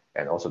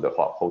 and also the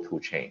whole tool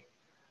chain.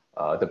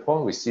 The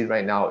problem we see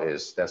right now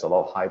is there's a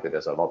lot of hype,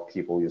 there's a lot of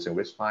people using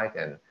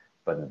RISC-V,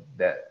 but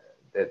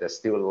that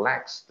still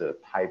lacks the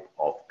type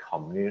of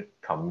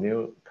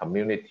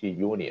community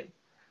union.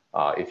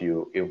 If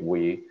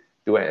we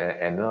do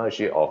an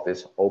analogy of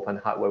this open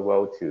hardware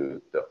world to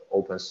the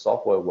open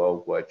software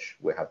world, which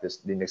we have this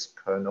Linux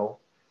kernel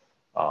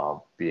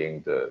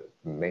being the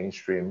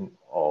mainstream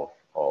of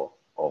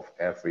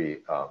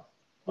every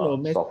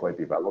software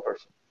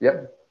developers.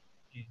 Yep.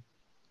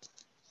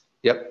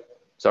 Yep.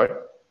 Sorry.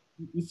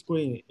 This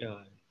screen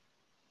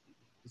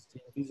is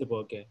invisible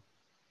again.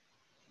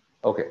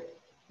 Okay.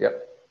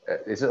 Yep.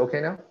 Is it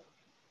okay now?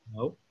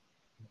 No.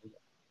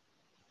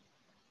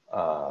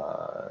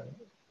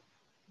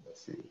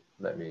 Let's see.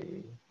 Let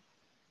me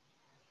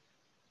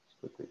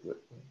quickly do it.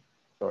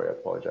 Sorry, I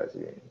apologize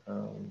again.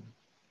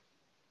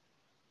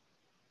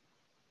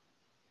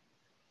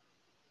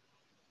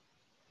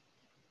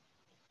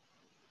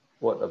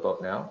 What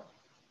about now?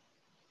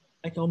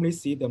 I can only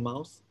see the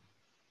mouse.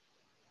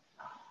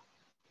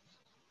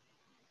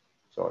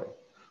 Sorry.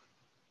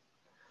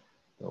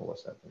 No,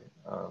 what's happening?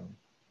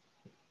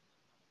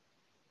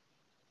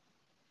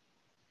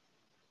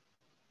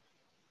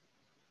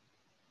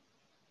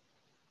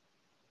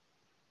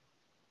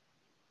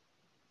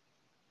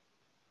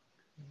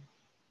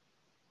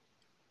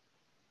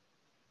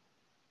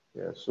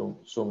 Yeah,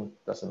 Zoom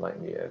doesn't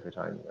like me every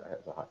time. I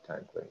have a hard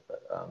time playing,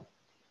 but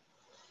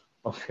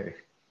okay.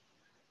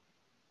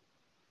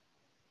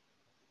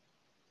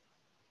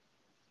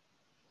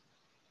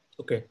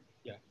 Okay,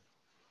 yeah.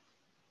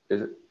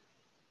 Is it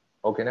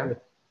okay now?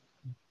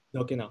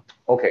 Okay now.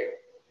 Okay.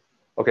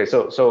 Okay,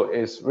 so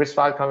is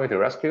RISC-V coming to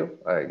rescue?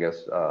 I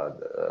guess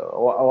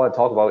what I want to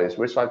talk about is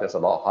RISC-V. There's a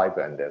lot of hype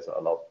and there's a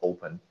lot of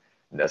open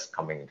that's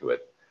coming into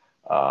it.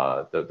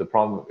 The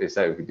problem is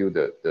that if you do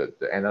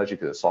the energy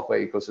to the software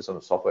ecosystem,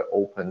 the software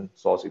open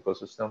source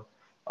ecosystem,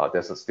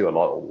 there's still a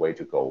lot of way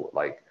to go.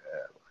 Like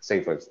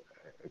say for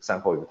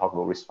example, if you talk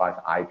about RISC-V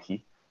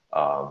IP,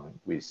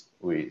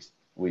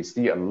 we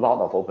see a lot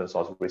of open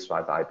source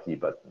RISC-V IP,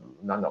 but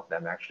none of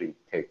them actually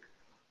take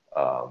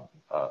a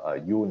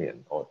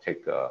union or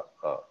take a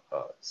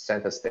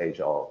center stage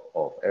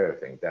of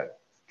everything that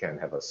can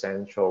have a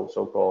central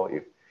so-called,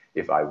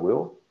 if I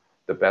will,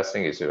 the best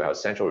thing is to have a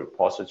central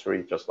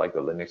repository, just like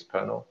the Linux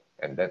kernel,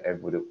 and then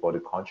everybody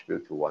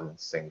contribute to one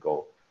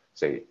single,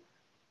 say,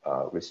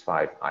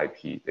 RISC-V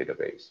IP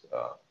database.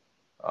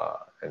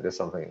 And that's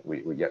something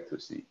we yet to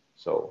see.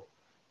 So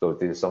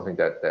this is something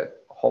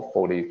that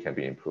hopefully can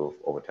be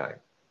improved over time.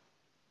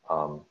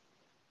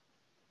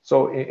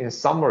 So in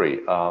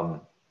summary,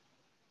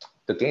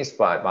 the gains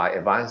by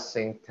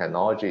advancing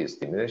technology is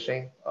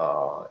diminishing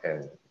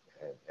and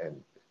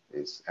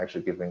is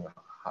actually giving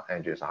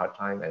engineers a hard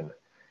time. And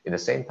in the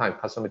same time,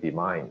 customer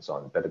demands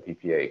on better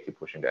PPA keep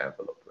pushing the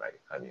envelope, right?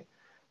 I mean,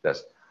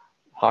 there's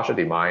harsher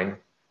demand,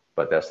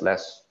 but there's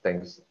less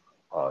things,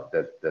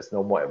 there's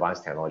no more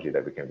advanced technology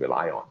that we can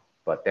rely on.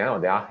 But then on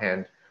the other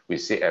hand, we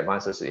see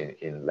advances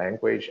in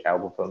language,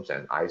 algorithms,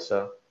 and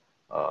ISA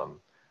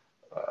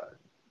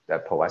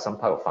that provide some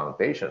type of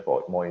foundation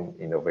for more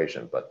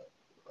innovation. But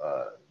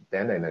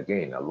then and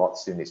again, a lot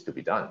still needs to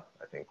be done.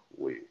 I think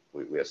we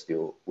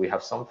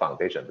have some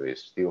foundation, but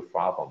it's still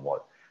far from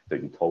what the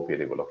utopia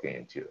they were looking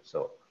into.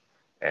 So,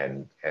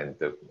 I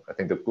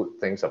think the good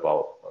things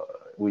about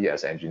we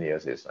as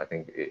engineers is I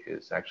think it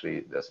is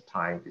actually it's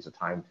a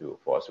time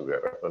for us to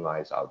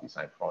reorganize our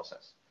design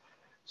process.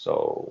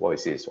 So what we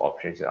see is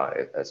opportunities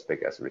are as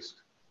big as risk.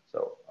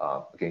 So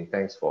again,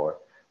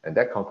 and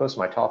that concludes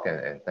my talk,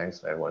 and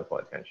thanks everyone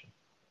for attention.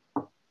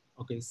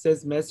 Okay,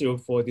 thanks Matthew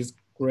for this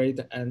great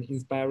and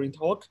inspiring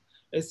talk.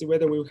 Let's see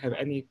whether we have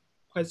any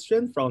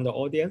question from the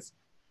audience.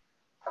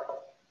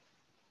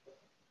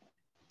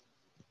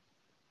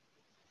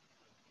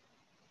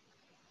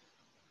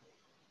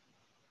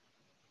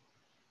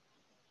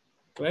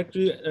 So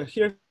actually,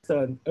 here's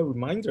a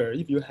reminder.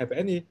 If you have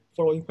any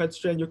following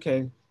question, you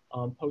can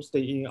post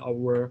it in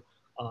our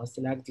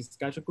Slack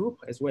discussion group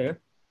as well.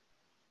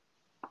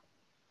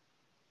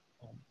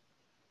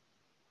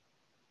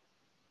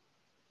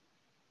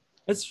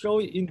 As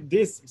shown in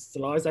this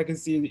slides, I can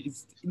see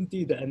it's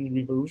indeed a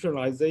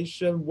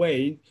revolutionization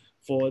way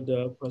for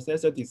the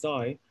processor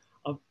design.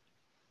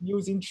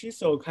 Using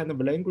chisel kind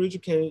of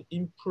language can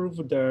improve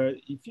the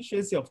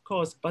efficiency, of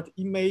course, but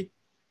it may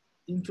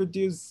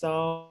introduce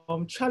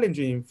some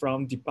challenging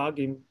from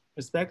debugging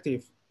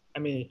perspective. I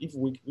mean, if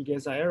we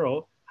get an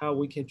error, how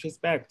we can trace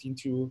back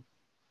into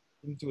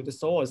the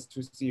source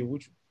to see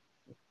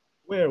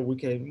where we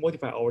can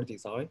modify our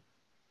design.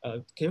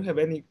 Can you have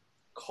any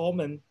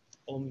comment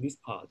on this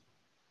part?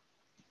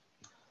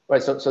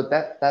 Right, so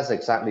that's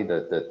exactly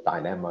the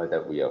dilemma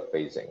that we are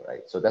facing,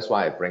 right? So that's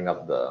why I bring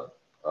up the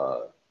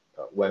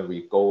when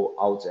we go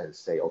out and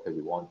say, okay,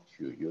 we want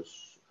to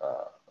use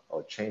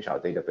or change our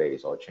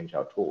database or change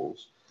our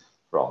tools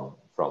from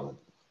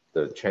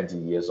the 20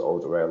 years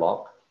old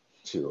Verilog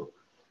to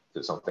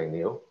something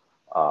new.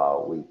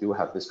 We do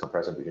have this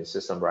comparison between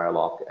system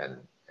Verilog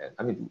and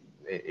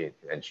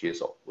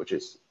chisel, which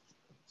is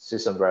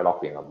system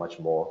Verilog being a much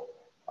more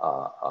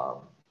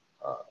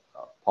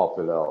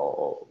popular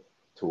or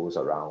tools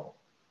around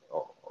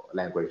or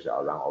language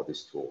around all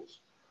these tools.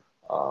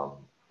 But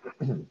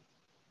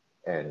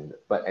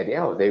at the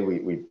end of the day,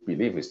 we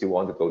believe we still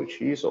want to go to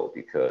chisel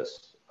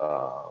because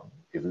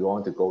if we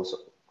want to go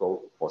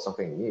for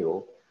something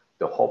new,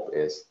 the hope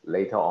is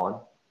later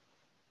on,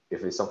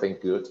 if it's something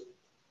good,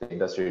 the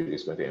industry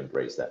is going to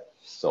embrace that.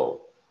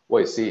 So what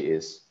you see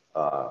is,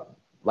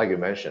 like you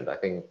mentioned, I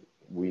think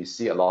we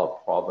see a lot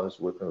of problems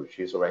working with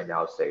chisel right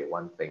now. Say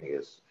one thing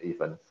is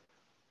even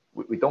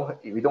we don't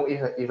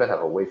even have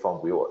a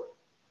waveform viewer,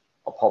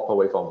 a proper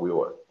waveform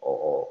viewer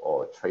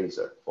or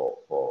tracer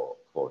for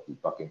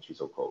debugging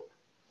chisel code.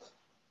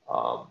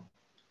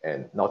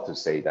 And not to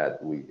say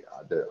that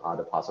the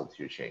other parts of the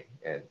tool chain.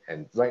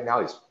 And right now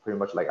it's pretty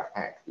much like a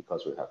hack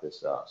because we have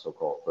this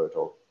so-called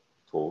virtual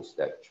tools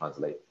that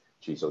translate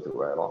chisel to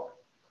Verilog.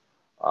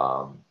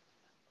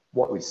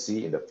 What we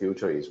see in the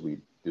future is we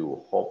do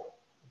hope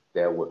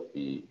there would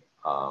be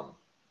a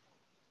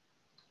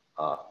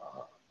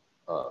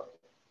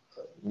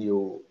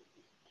new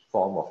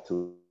form of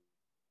tool.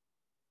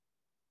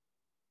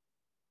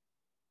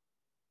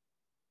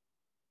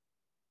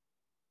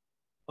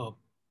 Oh,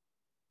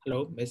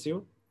 hello,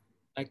 Matthew.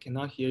 I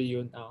cannot hear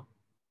you now.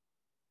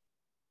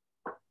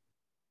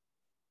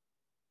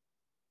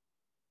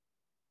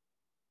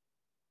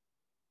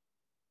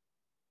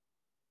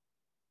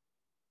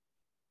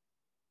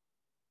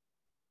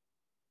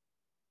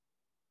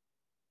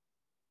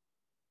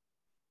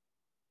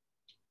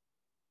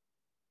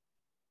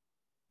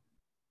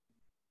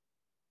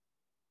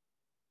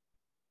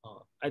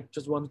 I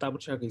just want to double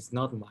check it's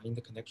not my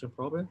interconnection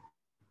problem.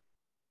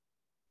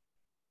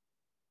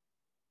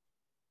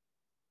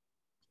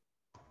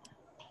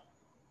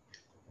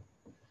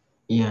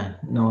 Yeah,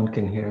 no one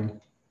can hear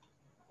him.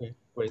 Okay,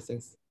 great,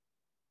 thanks.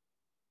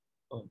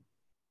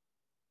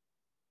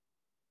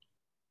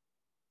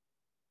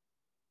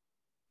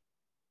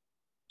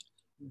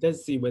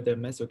 Let's see whether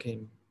Matthew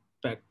came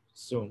back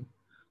soon.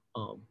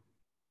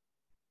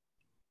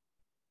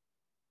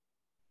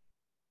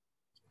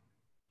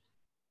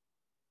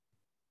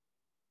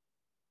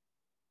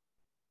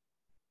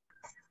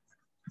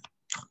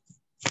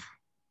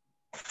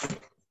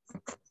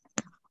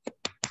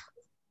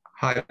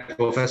 Hi,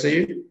 Professor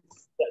Yu.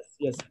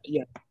 Yes,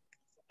 yeah.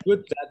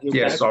 Good that you're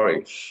Yeah, back.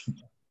 sorry.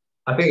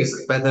 I think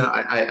it's better.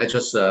 I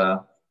just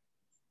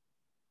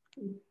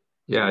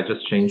yeah, I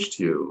just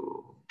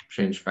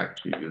changed back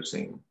to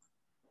using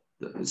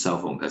the cell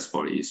phone. That's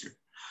probably easier.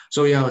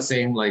 So yeah, I was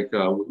saying like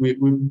we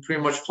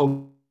pretty much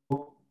hope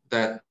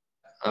that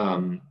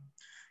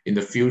in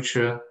the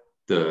future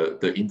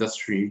the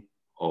industry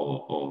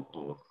or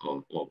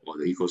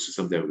the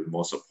ecosystem there will be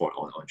more support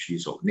on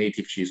Chisel,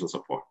 native Chisel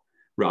support,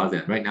 rather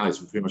than right now it's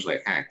pretty much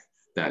like hack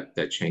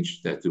that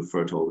changed that to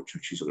Fertile to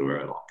Chisel to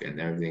Verilog and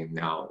everything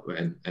now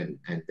and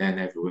then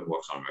everyone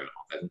works on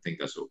Verilog. I don't think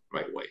that's the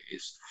right way.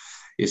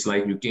 It's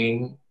like you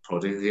gain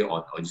productivity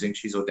on using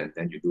Chisel,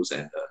 then you lose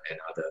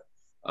another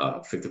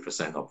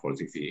 50% of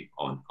productivity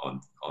on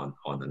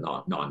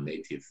the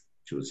non-native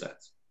tool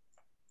sets.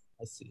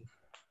 I see.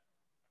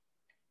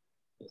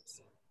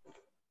 Yes.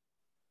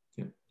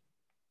 Yeah.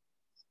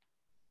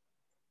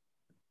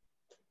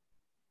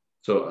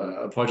 So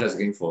apologize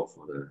again for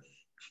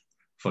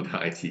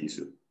the IT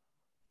issue.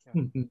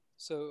 Yeah.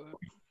 So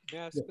may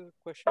I ask a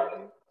question?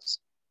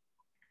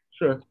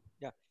 Sure.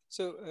 Yeah.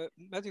 So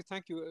Matthew,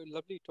 thank you.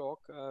 Lovely talk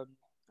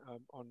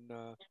on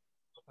the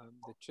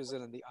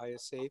chisel and the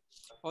ISA.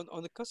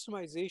 On the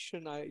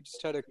customization, I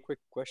just had a quick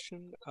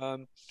question.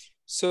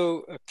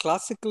 So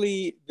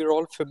classically, we're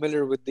all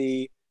familiar with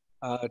the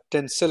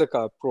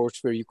Tensilica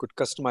approach where you could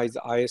customize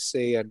the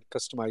ISA and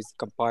customize the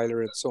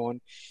compiler and so on.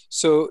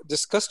 So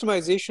this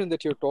customization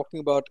that you're talking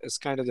about is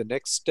kind of the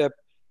next step.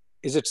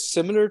 Is it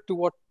similar to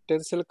what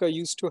Tensilica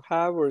used to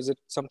have, or is it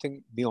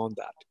something beyond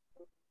that?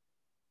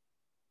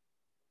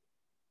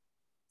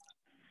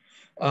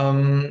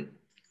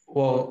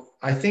 Well,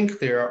 I think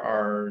there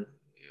are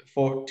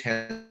for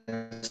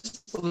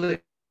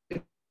Tensilica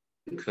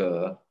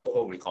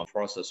what we call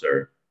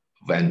processor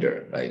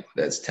vendor, right?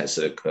 That's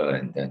Tensilica,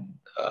 and then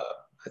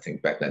I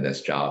think back then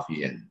there's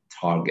Javi and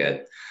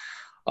Target,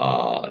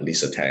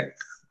 LisaTech,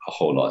 a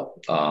whole lot.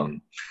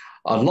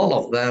 A lot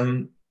of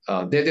them,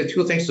 there are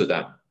two things to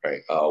them,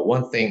 right?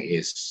 One thing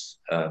is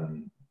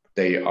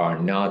they are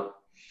not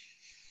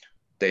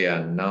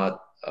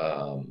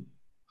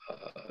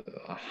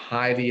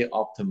highly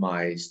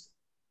optimized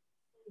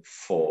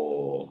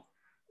for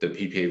the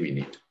PPA we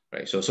need,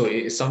 right? So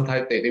it's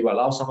sometimes they will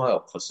allow some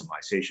of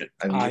customization.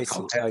 I mean, I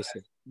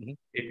see. Mm-hmm.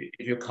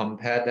 If you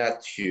compare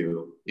that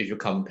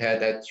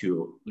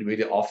to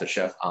really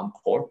off-the-shelf ARM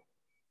core,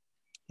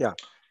 yeah,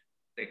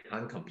 they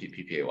can't compete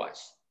PPA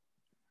wise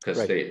because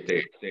right.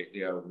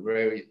 they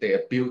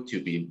are built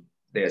to be.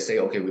 They say,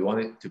 okay, we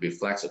want it to be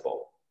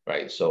flexible,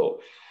 right? So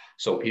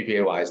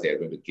PPA wise, they're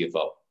going to give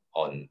up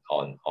on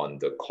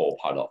the core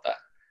part of that.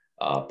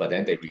 But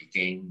then they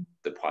regain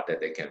the part that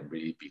they can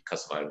really be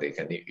customized. They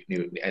can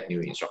add new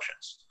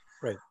instructions.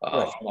 Right.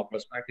 From our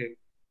perspective,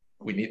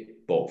 we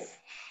need both.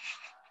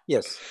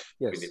 Yes.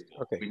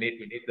 Okay. We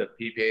need the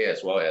PPA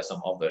as well as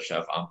some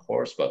off-the-shelf ARM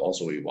cores, but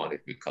also we want it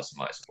to be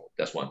customizable.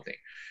 That's one thing.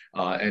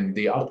 And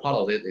the other part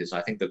of it is,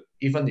 I think that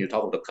even you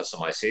talk about the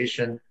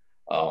customization,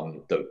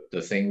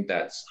 the thing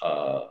that's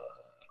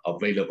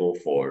available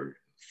for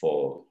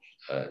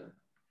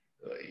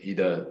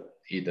either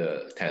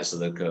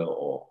Tensilica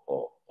or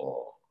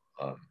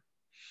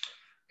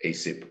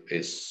ASIP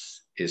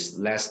is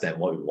less than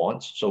what we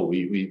want. So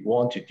we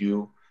want to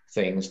do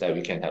things that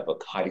we can have a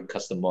highly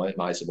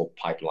customizable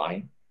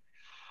pipeline,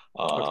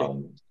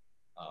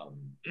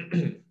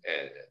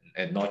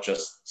 and not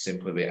just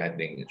simply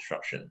adding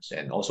instructions,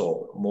 and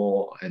also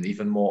more and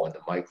even more on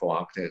the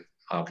micro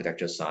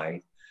architecture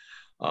side,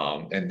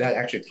 and that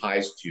actually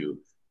ties to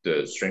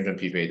the stringent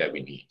PPA that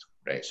we need,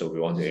 right? So we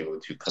want to be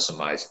able to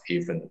customize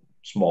even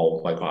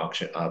small micro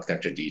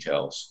architecture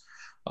details,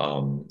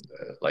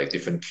 like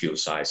different queue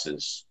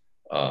sizes,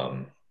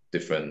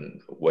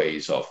 different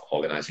ways of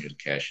organizing the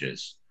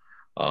caches,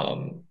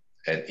 and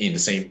in the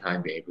same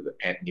time be able to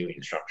add new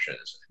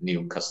instructions,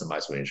 new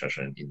customizable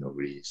instructions in a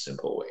really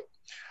simple way.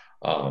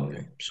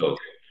 So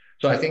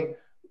I think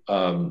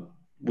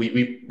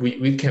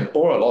we can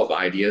borrow a lot of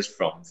ideas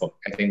from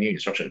adding new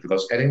instructions,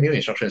 because adding new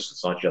instructions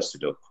is not just to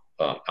the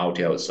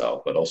RTL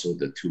itself, but also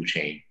the tool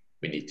chain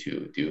we need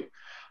to do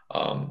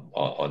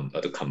on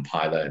the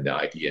compiler and the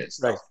IDE and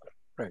stuff.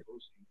 Right.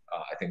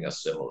 I think are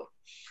similar.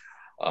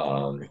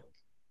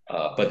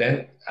 But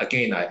then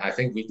again, I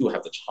think we do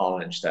have the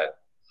challenge that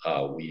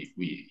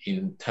we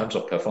in terms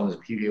of performance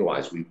PPA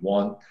wise, we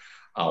want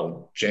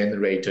our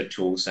generated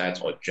tool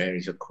sets or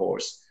generated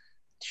course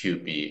to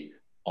be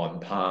on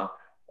par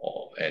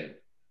and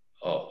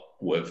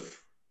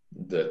with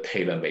the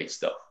tailor-made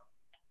stuff.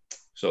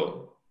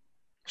 So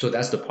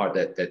that's the part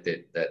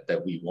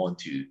that we want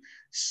to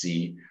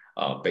see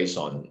based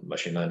on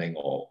machine learning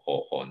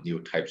or new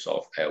types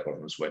of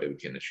algorithms, whether we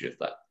can achieve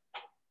that.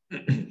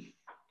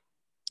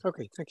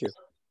 Okay, thank you.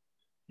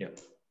 Yeah.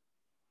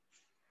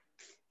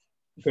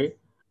 Okay.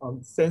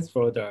 Thanks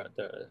for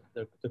the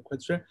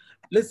question.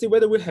 Let's see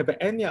whether we have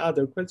any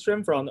other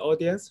question from the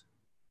audience.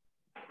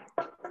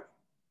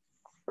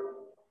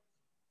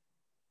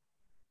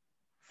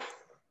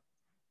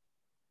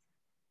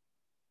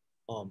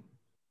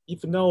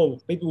 If no,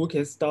 maybe we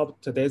can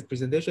stop today's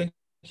presentation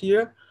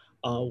here.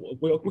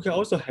 We can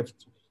also have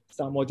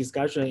some more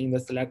discussion in the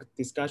Slack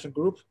discussion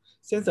group.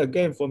 Thanks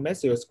again for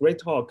Matthew's great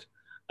talk.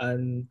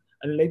 And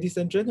ladies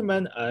and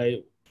gentlemen,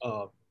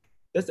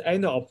 that's the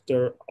end of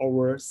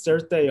our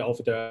third day of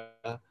the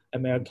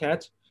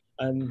MLCAD.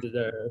 And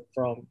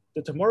from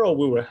tomorrow,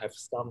 we will have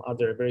some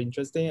other very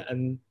interesting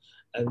and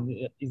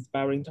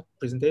inspiring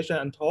presentation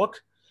and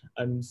talk.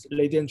 And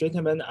ladies and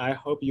gentlemen, I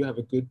hope you have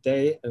a good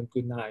day and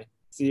good night.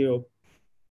 See you.